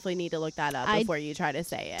 We definitely need to look that up I before you try to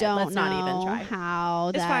say it. don't Let's know not even try. how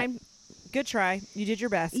It's that. fine. Good try. You did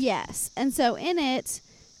your best. Yes, and so in it,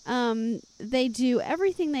 they do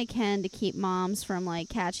everything they can to keep moms from like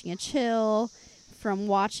catching a chill, from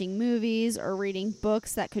watching movies or reading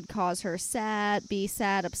books that could cause her be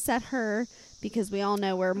sad, upset her, because we all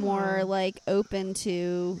know we're more like open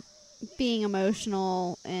to being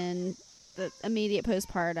emotional in the immediate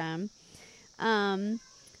postpartum.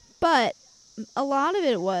 But a lot of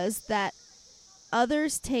it was that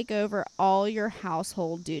others take over all your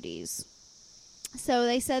household duties. So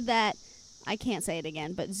they said that, I can't say it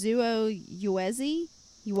again, but Zuo Yuezi.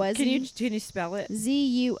 Can you spell it?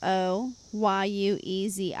 Zuoyuezi.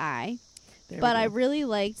 There we But I go. really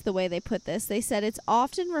liked the way they put this. They said it's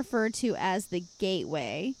often referred to as the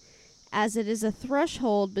gateway, as it is a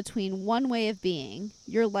threshold between one way of being,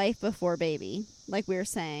 your life before baby. Like we were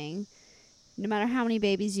saying, no matter how many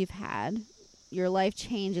babies you've had, your life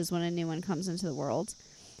changes when a new one comes into the world.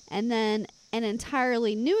 And then an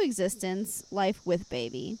entirely new existence, life with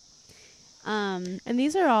baby. And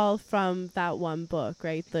these are all from that one book,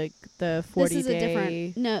 right? The 40 This is day a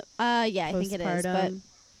different. No, yeah, I think it is. But postpartum.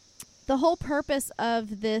 the whole purpose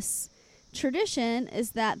of this tradition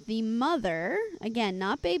is that the mother, again,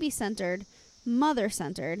 not baby-centered,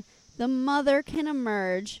 mother-centered, the mother can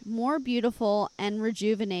emerge more beautiful and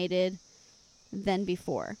rejuvenated than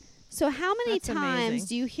before. So how many That's times amazing.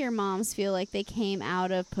 do you hear moms feel like they came out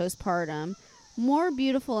of postpartum more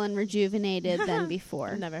beautiful and rejuvenated than before?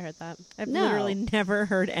 I've never heard that. I've No. literally never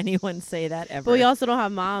heard anyone say that ever. But we also don't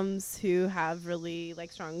have moms who have really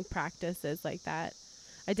like strong practices like that.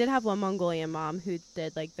 I did have one Mongolian mom who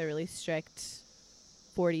did like the really strict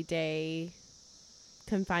 40-day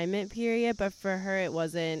confinement period, but for her it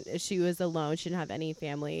wasn't. She was alone. She didn't have any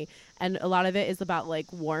family, and a lot of it is about like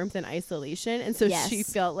warmth and isolation, and so Yes. she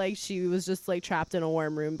felt like she was just like trapped in a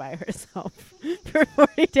warm room by herself for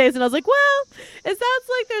 40 days. And I was like, well, it sounds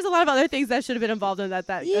like there's a lot of other things that should have been involved in that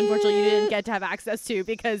unfortunately you didn't get to have access to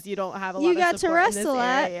because you don't have a lot You of got to support rest in this a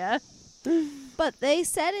lot. area. But they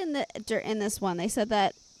said in this one, they said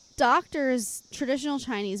that doctors, traditional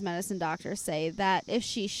Chinese medicine doctors, say that if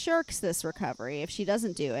she shirks this recovery, if she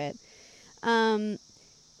doesn't do it,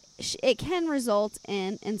 it can result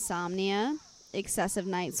in insomnia, excessive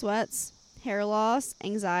night sweats, hair loss,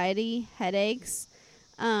 anxiety, headaches.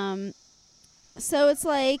 So it's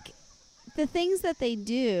like the things that they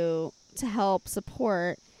do to help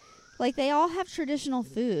support. Like, they all have traditional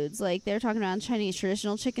foods. Like, they're talking about Chinese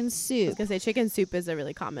traditional chicken I was soup. gonna say chicken soup is a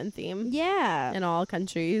really common theme Yeah. in all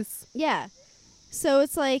countries. Yeah. So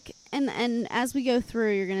it's like, and as we go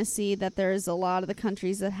through, you're going to see that there's a lot of the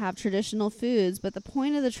countries that have traditional foods. But the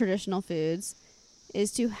point of the traditional foods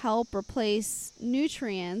is to help replace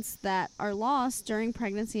nutrients that are lost during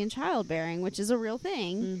pregnancy and childbearing, which is a real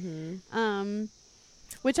thing. Mm-hmm.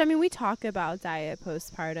 Which, I mean, we talk about diet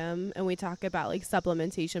postpartum and we talk about like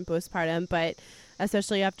supplementation postpartum, but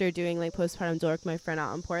especially after doing like postpartum dork, my friend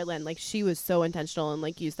out in Portland, like she was so intentional and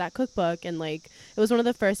like used that cookbook. And like it was one of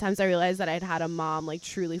the first times I realized that I'd had a mom like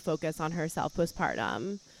truly focus on herself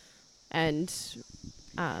postpartum. And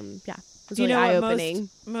yeah, it was really eye-opening.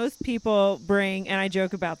 Most people bring, and I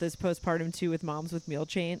joke about this postpartum too with moms with meal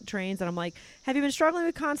trains, and I'm like, have you been struggling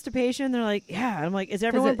with constipation? And they're like, yeah. And I'm like, is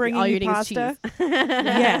everyone bringing all you you're eating is pasta? cheese.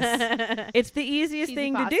 Yes. It's the easiest Cheesy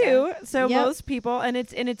thing pasta. to do. So Yep. most people, and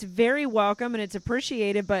it's very welcome and it's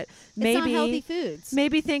appreciated, but It's not healthy maybe foods.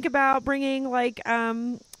 maybe think about bringing like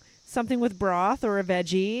something with broth or a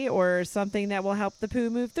veggie or something that will help the poo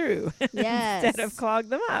move through Yes. instead of clog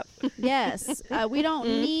them up. Yes. We don't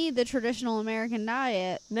need the traditional American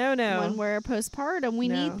diet No. when we're postpartum. We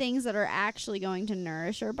No. need things that are actually going to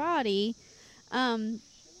nourish our body.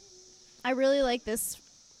 I really like this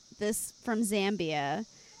from Zambia.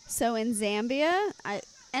 So in Zambia, I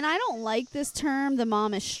don't like this term, the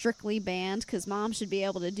mom is strictly banned, because mom should be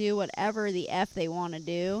able to do whatever the F they want to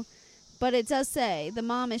do. But it does say the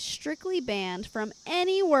mom is strictly banned from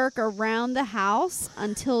any work around the house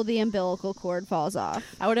until the umbilical cord falls off.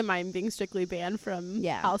 I wouldn't mind being strictly banned from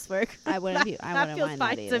Yeah. housework. I wouldn't be. I that wouldn't feels mind fine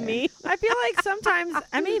that to either. me. I feel like sometimes,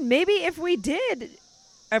 I mean, maybe if we did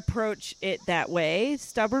approach it that way,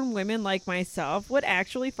 stubborn women like myself would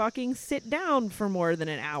actually fucking sit down for more than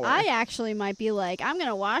an hour. I actually might be like, I'm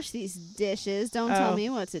gonna wash these dishes. Don't tell Oh. me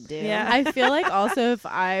what to do. Yeah. I feel like also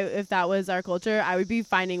if that was our culture, I would be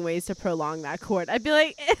finding ways to prolong that cord. I'd be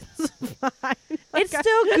like, it's fine. It's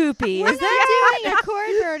still goopy. We're Is that? not doing a cord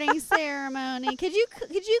burning ceremony. Could you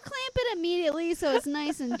clamp it immediately so it's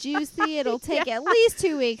nice and juicy? It'll take at least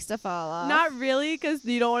 2 weeks to fall off. Not really, because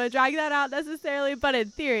you don't want to drag that out necessarily, but in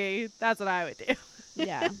theory, that's what I would do.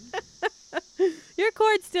 Yeah. Your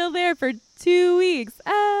cord's still there for 2 weeks.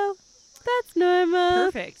 Oh, that's normal.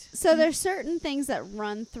 Perfect. So there's certain things that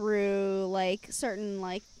run through, like certain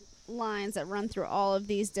like lines that run through all of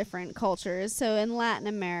these different cultures. So in Latin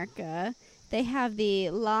America, they have the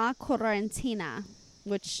La Cuarentena,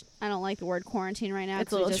 which I don't like the word quarantine right now.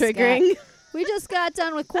 It's a 'cause little triggering. We just got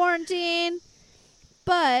done with quarantine.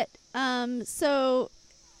 But so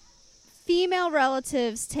female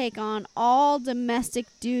relatives take on all domestic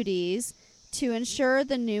duties to ensure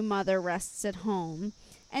the new mother rests at home.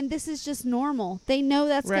 And this is just normal. They know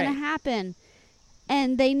that's going Right. to happen.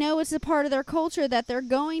 And they know it's a part of their culture that they're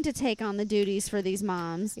going to take on the duties for these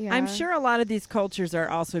moms. Yeah. I'm sure a lot of these cultures are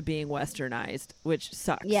also being westernized, which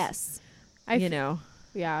sucks. Yes. You know,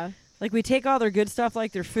 Yeah. like we take all their good stuff,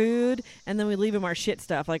 like their food, and then we leave them our shit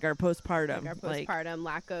stuff, like our postpartum. Like our postpartum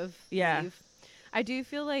lack of Yeah. leave. I do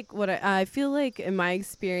feel like I feel like in my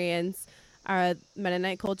experience, our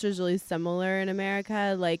Mennonite culture is really similar in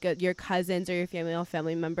America. Like your cousins or your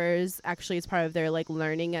family members, actually, it's part of their like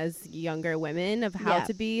learning as younger women of how Yeah.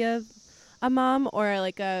 to be a mom or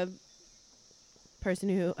like a person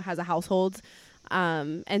who has a household.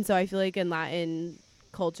 And so I feel like in Latin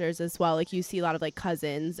cultures as well, like you see a lot of like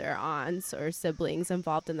cousins or aunts or siblings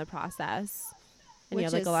involved in the process, and Which you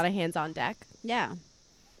have like is- a lot of hands on deck. Yeah.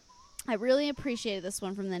 I really appreciated this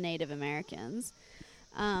one from the Native Americans.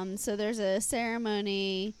 So there's a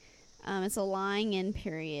ceremony. It's a lying in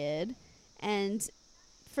period. And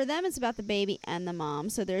for them, it's about the baby and the mom.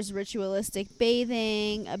 So there's ritualistic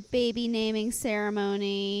bathing, a baby naming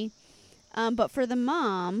ceremony. But for the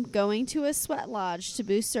mom, going to a sweat lodge to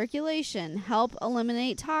boost circulation, help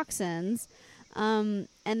eliminate toxins. And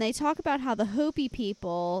they talk about how the Hopi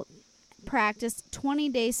people practiced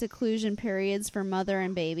 20-day seclusion periods for mother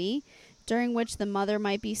and baby, during which the mother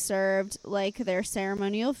might be served like their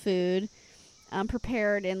ceremonial food,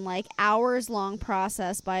 prepared in like hours-long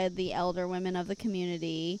process by the elder women of the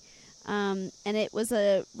community. And it was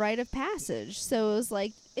a rite of passage. So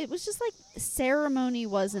it was just like ceremony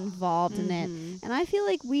was involved in it. And I feel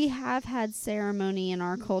like we have had ceremony in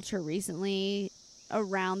our culture recently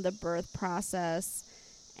around the birth process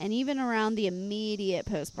and even around the immediate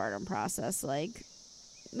postpartum process. Like,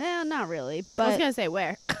 not really. But I was going to say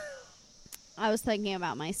where. I was thinking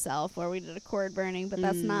about myself where we did a cord burning, but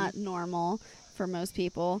that's not normal for most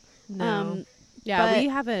people. No. Yeah, but we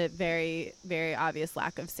have a very, very obvious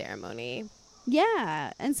lack of ceremony.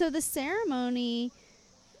 Yeah. And so the ceremony,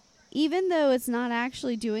 even though it's not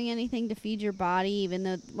actually doing anything to feed your body, even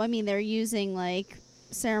though, I mean, they're using like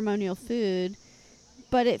ceremonial food,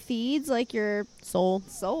 but it feeds like your soul.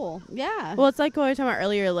 Yeah. Well, it's like what we were talking about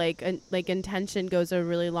earlier, like intention goes a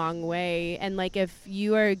really long way. And like if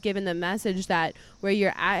you are given the message that where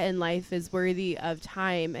you're at in life is worthy of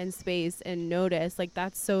time and space and notice, like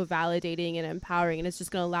that's so validating and empowering. And it's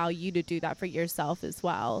just going to allow you to do that for yourself as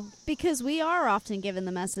well. Because we are often given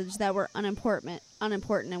the message that we're unimportant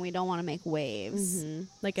and we don't want to make waves.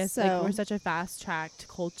 Like we're such a fast-tracked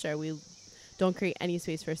culture. We don't create any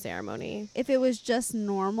space for ceremony. If it was just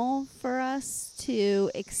normal for us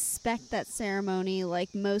to expect that ceremony,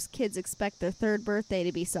 like most kids expect their third birthday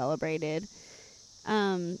to be celebrated,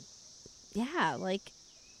 like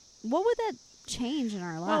what would that change in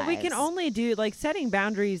our lives? Well, we can only do like setting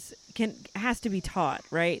boundaries has to be taught,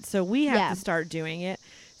 right? So we have to start doing it.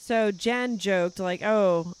 So Jen joked like,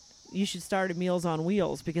 "Oh, you should start a Meals on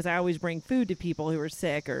Wheels because I always bring food to people who are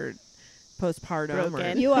sick or postpartum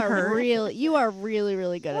or you are hurt." you are really,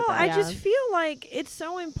 really good at that. I just feel like it's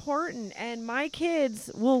so important, and my kids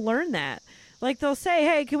will learn that. Like they'll say,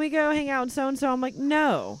 "Hey, can we go hang out in so and so?" I'm like,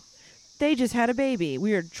 "No, they just had a baby.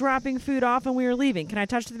 We are dropping food off and we are leaving. Can I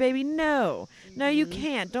touch the baby? No, no, you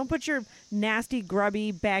can't. Don't put your nasty,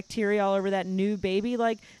 grubby bacteria all over that new baby.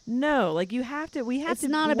 Like, no, like you have to. We have It's to.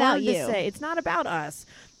 not learn about to you. Say it's not about us.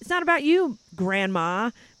 It's not about you, grandma,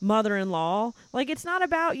 mother-in-law. Like, it's not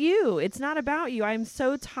about you. It's not about you. I'm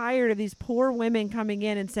so tired of these poor women coming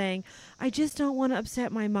in and saying, I just don't want to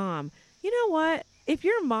upset my mom. You know what? If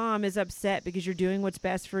your mom is upset because you're doing what's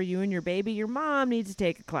best for you and your baby, your mom needs to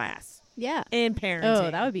take a class in parenting. Oh,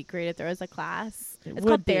 that would be great if there was a class. It's would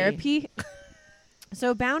called be. therapy.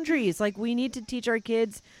 So boundaries, like we need to teach our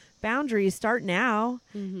kids boundaries. Start now,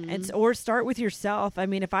 or start with yourself. I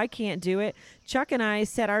mean, if I can't do it, Chuck and I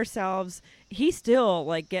set ourselves. He still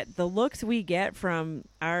like get the looks we get from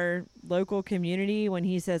our local community when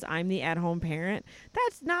he says I'm the at-home parent.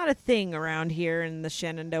 That's not a thing around here in the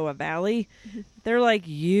Shenandoah Valley. They're like,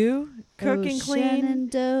 you cook and clean,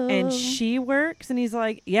 and she works, and he's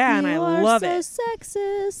like, yeah, and I love it. So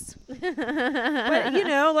sexist. But you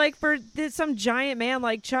know, like for some giant man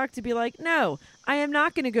like Chuck to be like, no, I am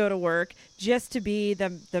not going to go to work just to be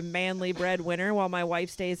the manly breadwinner while my wife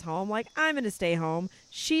stays home. Like, I'm going to stay home.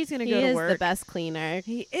 She's going to go to work. He is the best cleaner.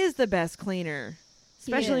 He is the best cleaner,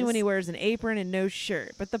 especially when he wears an apron and no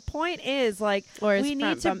shirt. But the point is, like, Or his we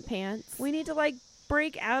need to front pants. we need to like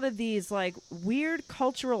break out of these like weird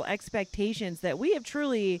cultural expectations that we have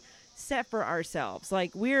truly set for ourselves.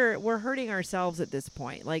 Like we're hurting ourselves at this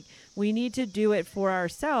point. Like we need to do it for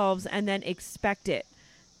ourselves and then expect it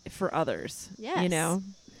for others. Yes. You know?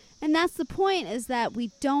 And that's the point, is that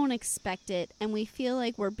we don't expect it, and we feel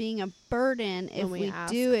like we're being a burden if When we we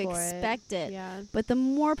ask do for expect it. Yeah. But the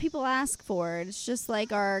more people ask for it, it's just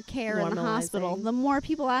like our care in the hospital. Normalizing. The more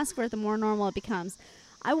people ask for it, the more normal it becomes.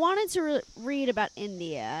 I wanted to read about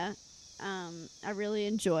India. I really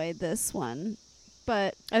enjoyed this one.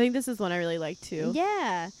 But I think this is one I really like too.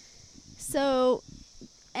 yeah. So,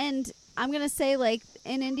 and I'm going to say, like,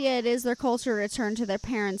 in India, it is their culture to return to their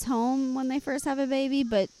parents' home when they first have a baby,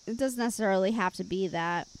 but it doesn't necessarily have to be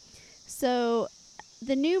that. So,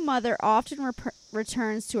 the new mother often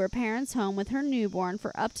returns to her parents' home with her newborn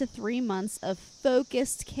for up to 3 months of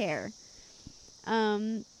focused care.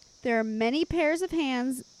 There are many pairs of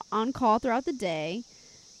hands on call throughout the day.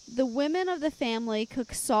 The women of the family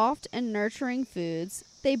cook soft and nurturing foods.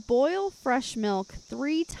 They boil fresh milk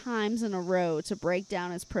 3 times in a row to break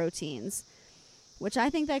down its proteins, which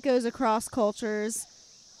I think that goes across cultures.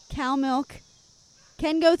 Cow milk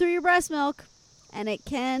can go through your breast milk, and it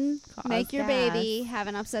can make your baby have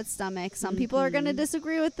an upset stomach. Some people are going to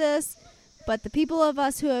disagree with this, but the people of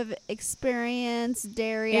us who have experienced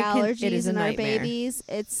dairy allergies in our babies,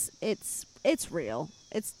 it's real.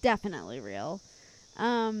 It's definitely real.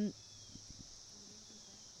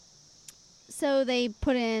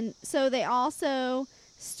 So they also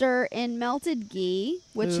stir in melted ghee,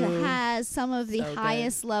 which Ooh. has some of the So good.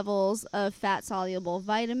 highest levels of fat-soluble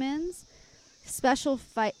vitamins, special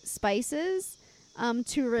spices,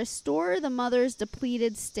 to restore the mother's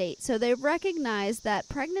depleted state. So they recognize that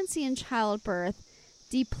pregnancy and childbirth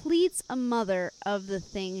depletes a mother of the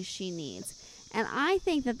things she needs. And I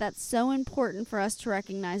think that that's so important for us to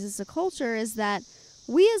recognize as a culture, is that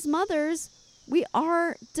we as mothers, we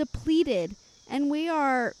are depleted, and we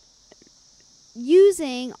are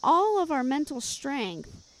using all of our mental strength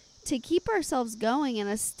to keep ourselves going in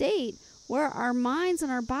a state where our minds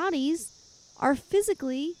and our bodies are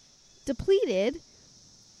physically depleted,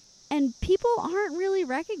 and people aren't really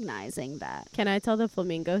recognizing that. Can I tell the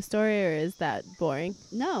flamingo story, or is that boring?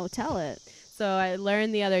 No, tell it. So I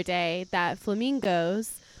learned the other day that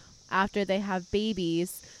flamingos, after they have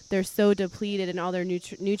babies, they're so depleted and all their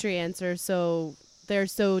nutrients they're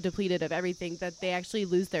so depleted of everything that they actually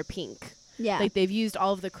lose their pink. Yeah. Like they've used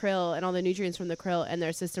all of the krill and all the nutrients from the krill in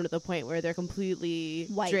their system to the point where they're completely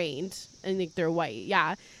White. drained and like they're white.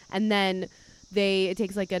 Yeah. And then it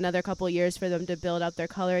takes like another couple years for them to build up their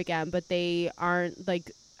color again, but they aren't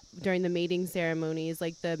like during the mating ceremonies,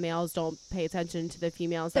 like the males don't pay attention to the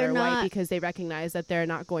females that They're are not- white because they recognize that they're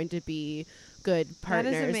not going to be good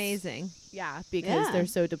partners. That is amazing. Yeah, because Yeah. they're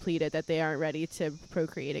so depleted that they aren't ready to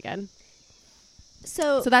procreate again.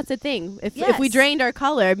 So So that's the thing. If we Yes. drained our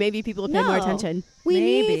color, maybe people would pay more No. attention. we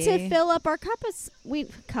need to Maybe. fill up our cups. We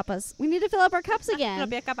need to fill up our cups again.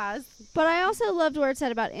 But I also loved where it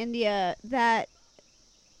said about India that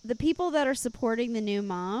the people that are supporting the new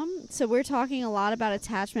mom, so we're talking a lot about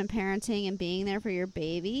attachment parenting and being there for your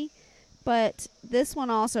baby, but this one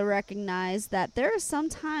also recognized that there are some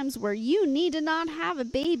times where you need to not have a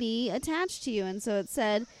baby attached to you. And so it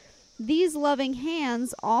said, these loving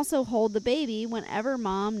hands also hold the baby whenever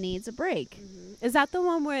mom needs a break. Is that the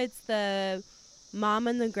one where it's the mom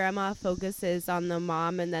and the grandma focuses on the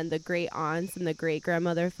mom, and then the great aunts and the great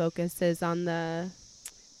grandmother focuses on the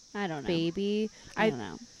I don't know. baby? I don't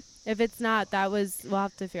know. If it's not, we'll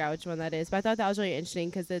have to figure out which one that is. But I thought that was really interesting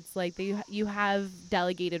because it's like you have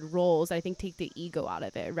delegated roles. I think take the ego out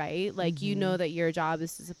of it, right? Like you know that your job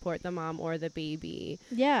is to support the mom or the baby,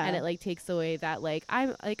 Yeah. and it like takes away that like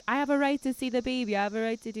I have a right to see the baby. I have a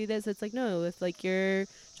right to do this. It's like no, if like your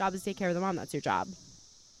job is to take care of the mom, that's your job.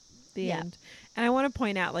 The Yeah. end. And I want to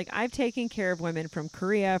point out, like, I've taken care of women from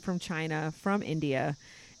Korea, from China, from India,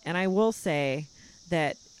 and I will say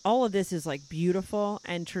that all of this is like beautiful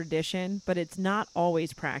and tradition, but it's not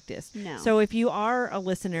always practiced. No. So if you are a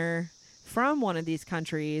listener from one of these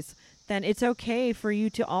countries, then it's okay for you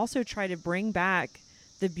to also try to bring back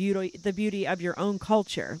the beauty of your own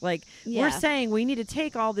culture. Like Yeah. we're saying we need to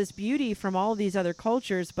take all this beauty from all of these other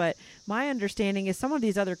cultures, but my understanding is some of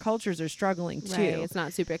these other cultures are struggling too. Right. It's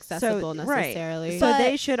not super accessible right. necessarily. So But-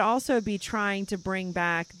 they should also be trying to bring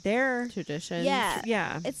back their Traditions. Yeah.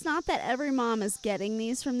 yeah. It's not that every mom is getting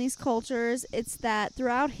these from these cultures. It's that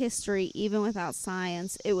throughout history, even without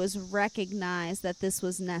science, it was recognized that this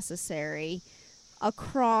was necessary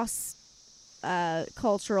across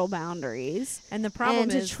cultural boundaries. And the problem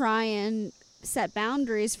and is to try and set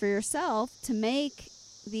boundaries for yourself to make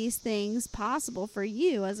these things possible for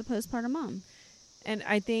you as a postpartum mom. and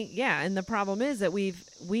I think and the problem is that we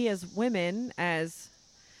as women, as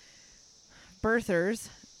birthers,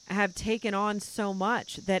 have taken on so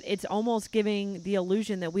much that it's almost giving the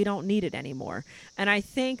illusion that we don't need it anymore. And I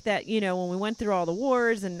think that, when we went through all the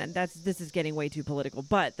wars, and this is getting way too political,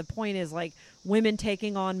 but the point is, like, women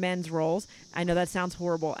taking on men's roles. I know that sounds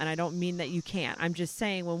horrible, and I don't mean that you can't. I'm just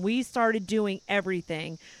saying when we started doing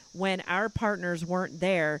everything when our partners weren't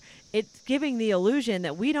there, it's giving the illusion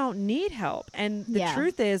that we don't need help. And the Yeah.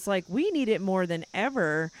 truth is, like, we need it more than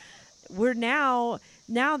ever. We're now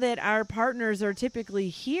that our partners are typically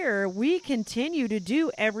here, we continue to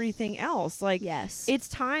do everything else. Like, Yes. it's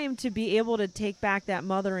time to be able to take back that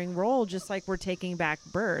mothering role, just like we're taking back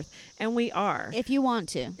birth. And we are. If you want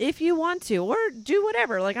to. If you want to, or do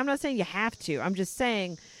whatever. Like, I'm not saying you have to. I'm just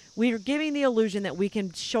saying we're giving the illusion that we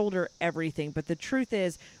can shoulder everything. But the truth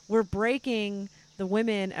is, we're breaking the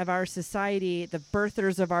women of our society, the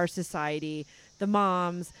birthers of our society, the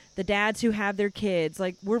moms, the dads who have their kids.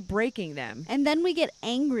 Like, we're breaking them. And then we get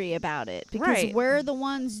angry about it because Right. we're the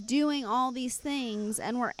ones doing all these things,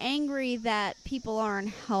 and we're angry that people aren't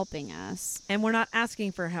helping us. And we're not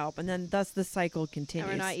asking for help. And then thus the cycle And continues.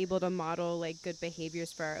 we're not able to model like good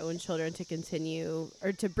behaviors for our own children to continue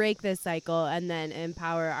or to break this cycle and then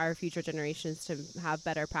empower our future generations to have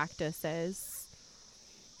better practices.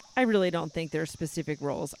 I really don't think there are specific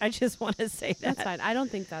roles. I just want to say that. That's fine. I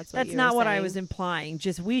don't think that's what That's you not were what I saying. was implying.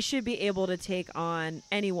 Just we should be able to take on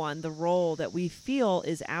anyone, the role that we feel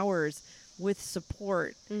is ours, with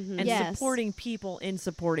support and Yes. supporting people in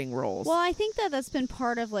supporting roles. Well, I think that that's been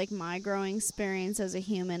part of like my growing experience as a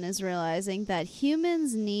human is realizing that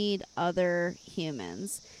humans need other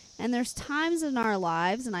humans. And there's times in our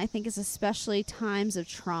lives, and I think it's especially times of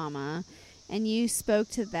trauma. And you spoke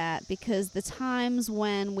to that because the times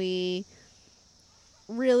when we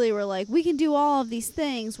really were like, we can do all of these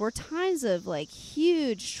things were times of like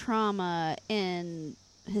huge trauma and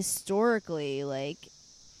historically, like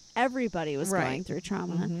everybody was Right. going through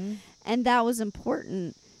trauma. Mhm. And that was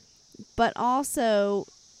important. But also,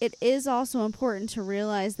 it is also important to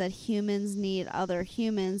realize that humans need other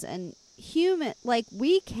humans, and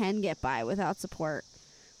we can get by without support.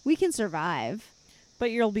 We can survive.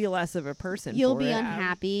 But you'll be less of a person. You'll for be it.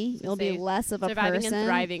 unhappy. to You'll be say, less of a Surviving person. and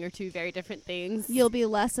thriving are two very different things. You'll be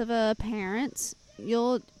less of a parent.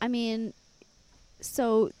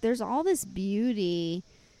 So there's all this beauty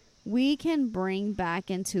we can bring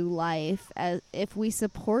back into life as if we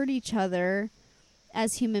support each other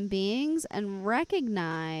as human beings and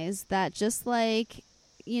recognize that just like,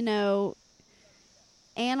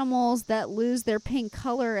 animals that lose their pink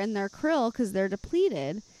color and their krill because they're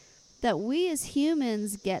depleted, that we as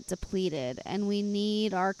humans get depleted and we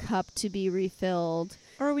need our cup to be refilled.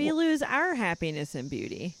 Or we lose our happiness and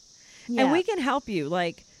beauty. Yeah. And we can help you.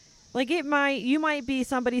 Like you might be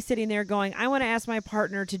somebody sitting there going, I want to ask my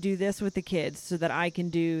partner to do this with the kids so that I can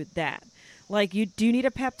do that. Like, do you need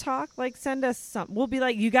a pep talk? Like, send us some. We'll be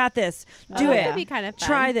like, you got this. Do that it. could be kind of fun.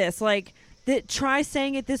 Try this. Like, try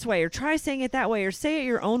saying it this way or try saying it that way or say it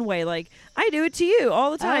your own way. Like, I do it to you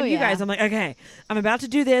all the time. Oh, You yeah. guys, I'm like, okay, I'm about to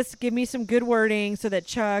do this. Give me some good wording so that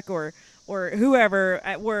Chuck or whoever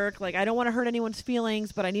at work, like, I don't want to hurt anyone's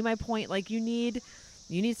feelings, but I need my point. Like, you need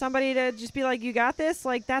somebody to just be like, you got this.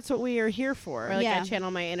 Like, that's what we are here for. Or like Yeah. I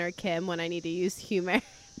channel my inner Kim when I need to use humor.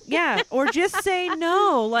 Yeah, or just say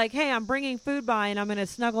no. Like, hey, I'm bringing food by and I'm going to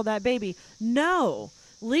snuggle that baby. No.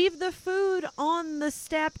 Leave the food on the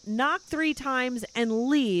step, knock 3 times, and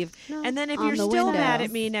leave. No. And then if On you're the still window. mad at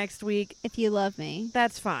me next week, If you love me.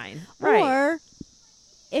 that's fine. Right. Or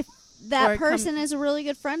if that Or person is a really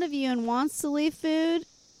good friend of you and wants to leave food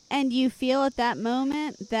and you feel at that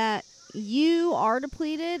moment that you are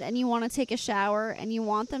depleted and you want to take a shower and you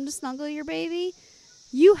want them to snuggle your baby,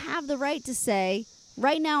 you have the right to say,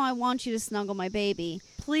 right now I want you to snuggle my baby.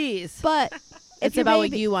 Please. But if It's your about baby,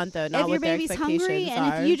 what you want, though, not if your what their baby's expectations hungry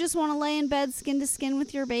are. and if you just want to lay in bed skin to skin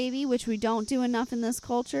with your baby, which we don't do enough in this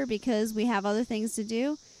culture because we have other things to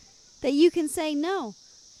do, that you can say, no,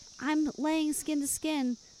 I'm laying skin to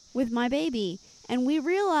skin with my baby. And we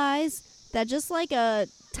realize that just like a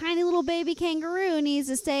tiny little baby kangaroo needs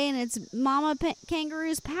to stay in its mama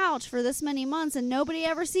kangaroo's pouch for this many months and nobody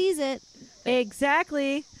ever sees it.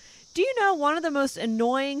 Exactly. Do you know one of the most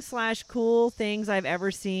annoying / cool things I've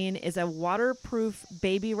ever seen is a waterproof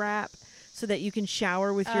baby wrap so that you can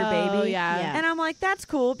shower with your baby? Oh, yeah. Yeah. And I'm like, that's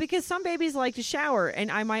cool because some babies like to shower and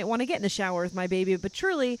I might want to get in the shower with my baby. But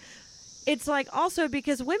truly, it's like also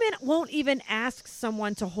because women won't even ask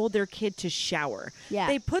someone to hold their kid to shower. Yeah.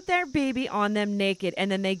 They put their baby on them naked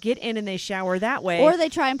and then they get in and they shower that way. Or they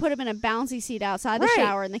try and put him in a bouncy seat outside the Right.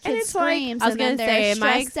 shower and the And kid it's like- screams I was and then gonna they're say, in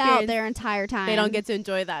my stressed out experience, their entire time. They don't get to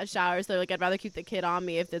enjoy that shower, so they're like, I'd rather keep the kid on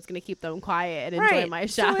me if it's going to keep them quiet and Right. enjoy my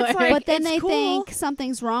So shower. it's like- But then it's they cool. think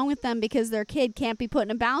something's wrong with them because their kid can't be put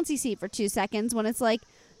in a bouncy seat for 2 seconds when it's like,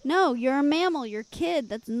 no, you're a mammal, you're a kid,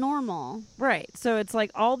 that's normal. Right. So it's like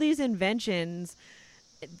all these inventions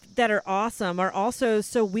that are awesome are also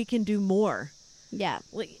so we can do more. Yeah.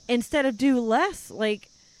 Like, instead of do less. Like,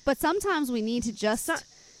 But sometimes we need to just So-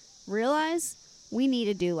 realize we need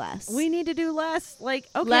to do less. we need to do less. Like,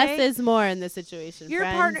 okay. Less is more in this situation. your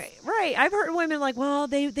friends. partner, right? I've heard women like, well,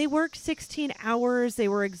 they worked 16 hours. They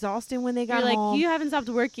were exhausted when they got You're like, home. you haven't stopped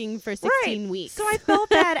working for 16 weeks. So I felt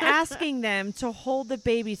bad asking them to hold the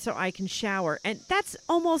baby so I can shower, and that's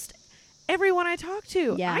almost everyone I talk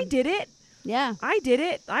to. Yeah. I did it. Yeah. I did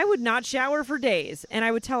it. I would not shower for days, and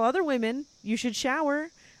I would tell other women, you should shower.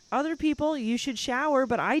 Other people, you should shower,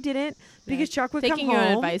 but I didn't because Chuck would Taking come your home.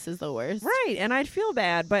 own advice is the worst. Right, and I'd feel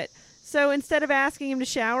bad. But so instead of asking him to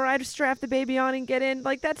shower, I'd strap the baby on and get in.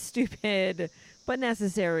 Like, that's stupid, but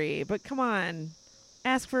necessary. But come on,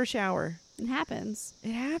 ask for a shower. It happens.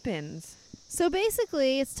 It happens. So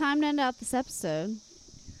basically, it's time to end out this episode.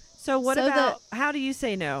 So what So about, how do you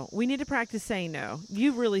say no? We need to practice saying no.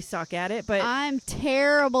 You really suck at it, but I'm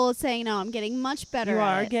terrible at saying no. I'm getting much better you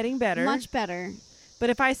at are it. getting better. Much better. But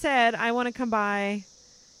if I said, I want to come by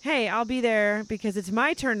hey, I'll be there because it's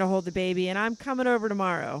my turn to hold the baby and I'm coming over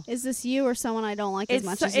tomorrow. Is this you or someone I don't like as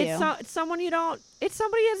much as you? It's someone you don't. It's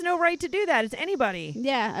somebody who has no right to do that. It's anybody.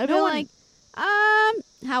 Yeah, I'd No be one- like,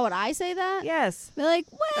 how would I say that? Yes. Be like,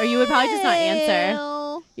 Or you would probably just not answer.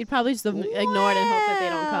 "Well, You'd probably just ignore it and hope that they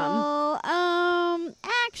don't come.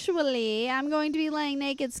 Actually, I'm going to be laying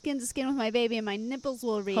naked skin to skin with my baby and my nipples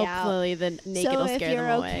will be out. Hopefully the naked So will if scare you're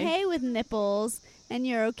them away. okay with nipples and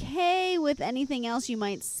you're okay with anything else you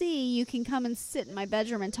might see, you can come and sit in my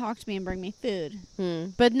bedroom and talk to me and bring me food.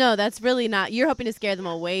 But no, that's really not. You're hoping to scare them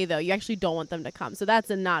away, though. You actually don't want them to come. So that's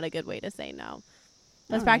not a good way to say no.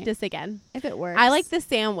 Let's All right. practice again. If it works. I like the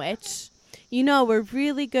sandwich. You know, we're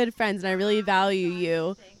really good friends and I really value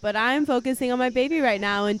you, but I'm focusing on my baby right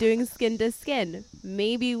now and doing skin to skin.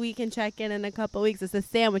 Maybe we can check in a couple weeks. It's a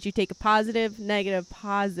sandwich. You take a positive, negative,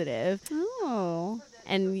 positive, Oh.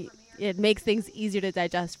 and it makes things easier to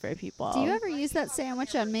digest for people. Do you ever use that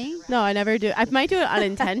sandwich on me? No, I never do. I might do it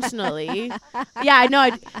unintentionally. Yeah, I know.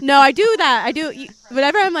 I do that. I do.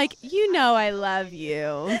 Whenever I'm like, I love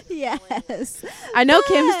you. Yes. I know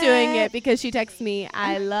Kim's doing But- it because she texts me,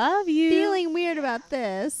 I love you. Feeling weird about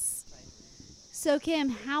this. So, Kim,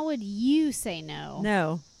 how would you say no?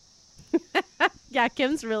 No. Yeah,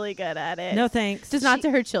 Kim's really good at it. No thanks. Just not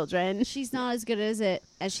to her children. She's not as good as it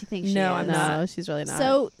as she thinks she No, is. I'm not. No, she's really not.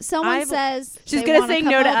 So someone I've- says she's they going to wanna say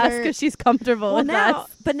come no to us over- because she's comfortable Well, with now, us.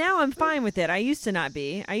 but now I'm fine with it. I used to not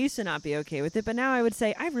be. I used to not be okay with it, but now I would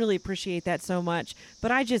say I really appreciate that so much.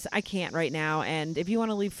 But I can't right now. And if you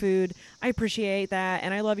want to leave food, I appreciate that,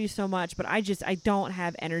 and I love you so much. But I don't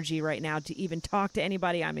have energy right now to even talk to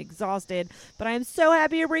anybody. I'm exhausted. But I am so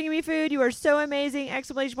happy you're bringing me food. You are so amazing!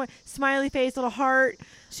 Exclamation point! Smiley face, little heart.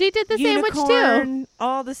 She did the sandwich too. Unicorn,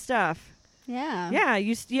 all the stuff. Yeah. Yeah,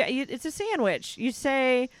 it's a sandwich. You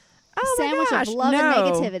say, "Oh Sandwich my gosh, of love no."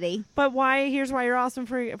 and negativity. But why? Here's why you're awesome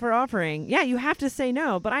for offering. Yeah, you have to say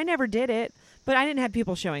no. But I never did it. But I didn't have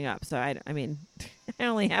people showing up, so I mean, I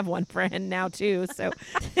only have one friend now too. So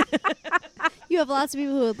You have lots of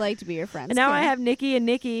people who would like to be your friends. and now I Kim. have Nikki and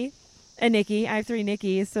Nikki. And Nikki, I have 3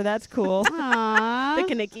 Nickies, so that's cool. Aww.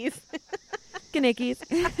 The Kanickies.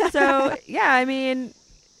 Kanickies. So yeah, I mean,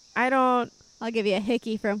 I don't. I'll give you a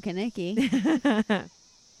hickey from Kaniki.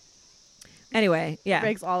 Anyway, yeah.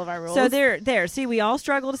 Breaks all of our rules. So there. See, we all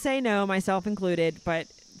struggle to say no, myself included. But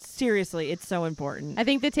seriously, it's so important. I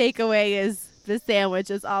think the takeaway is the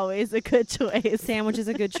sandwich is always a good choice. Sandwich is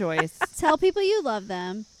a good choice. Tell people you love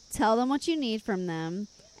them. Tell them what you need from them.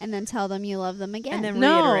 And then tell them you love them again. And then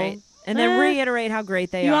No. reiterate. And then reiterate how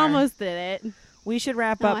great they You are. almost did it. We should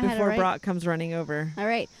wrap No, up I had it before right. Brock comes running over. All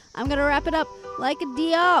right. I'm going to wrap it up like a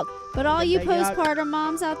dog. But all you Like a dog. postpartum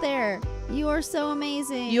moms out there, you are so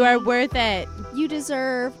amazing. You are worth it. You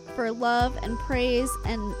deserve for love and praise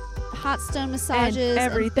and hot stone massages and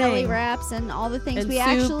everything. belly wraps and all the things. And We soup.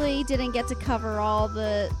 actually didn't get to cover all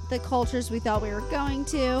the cultures we thought we were going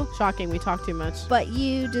to. Shocking. We talk too much. But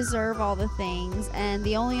you deserve all the things. And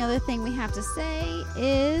the only other thing we have to say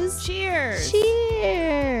is Cheers.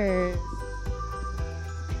 cheers.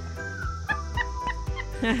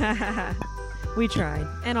 We tried.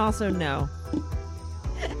 And also no.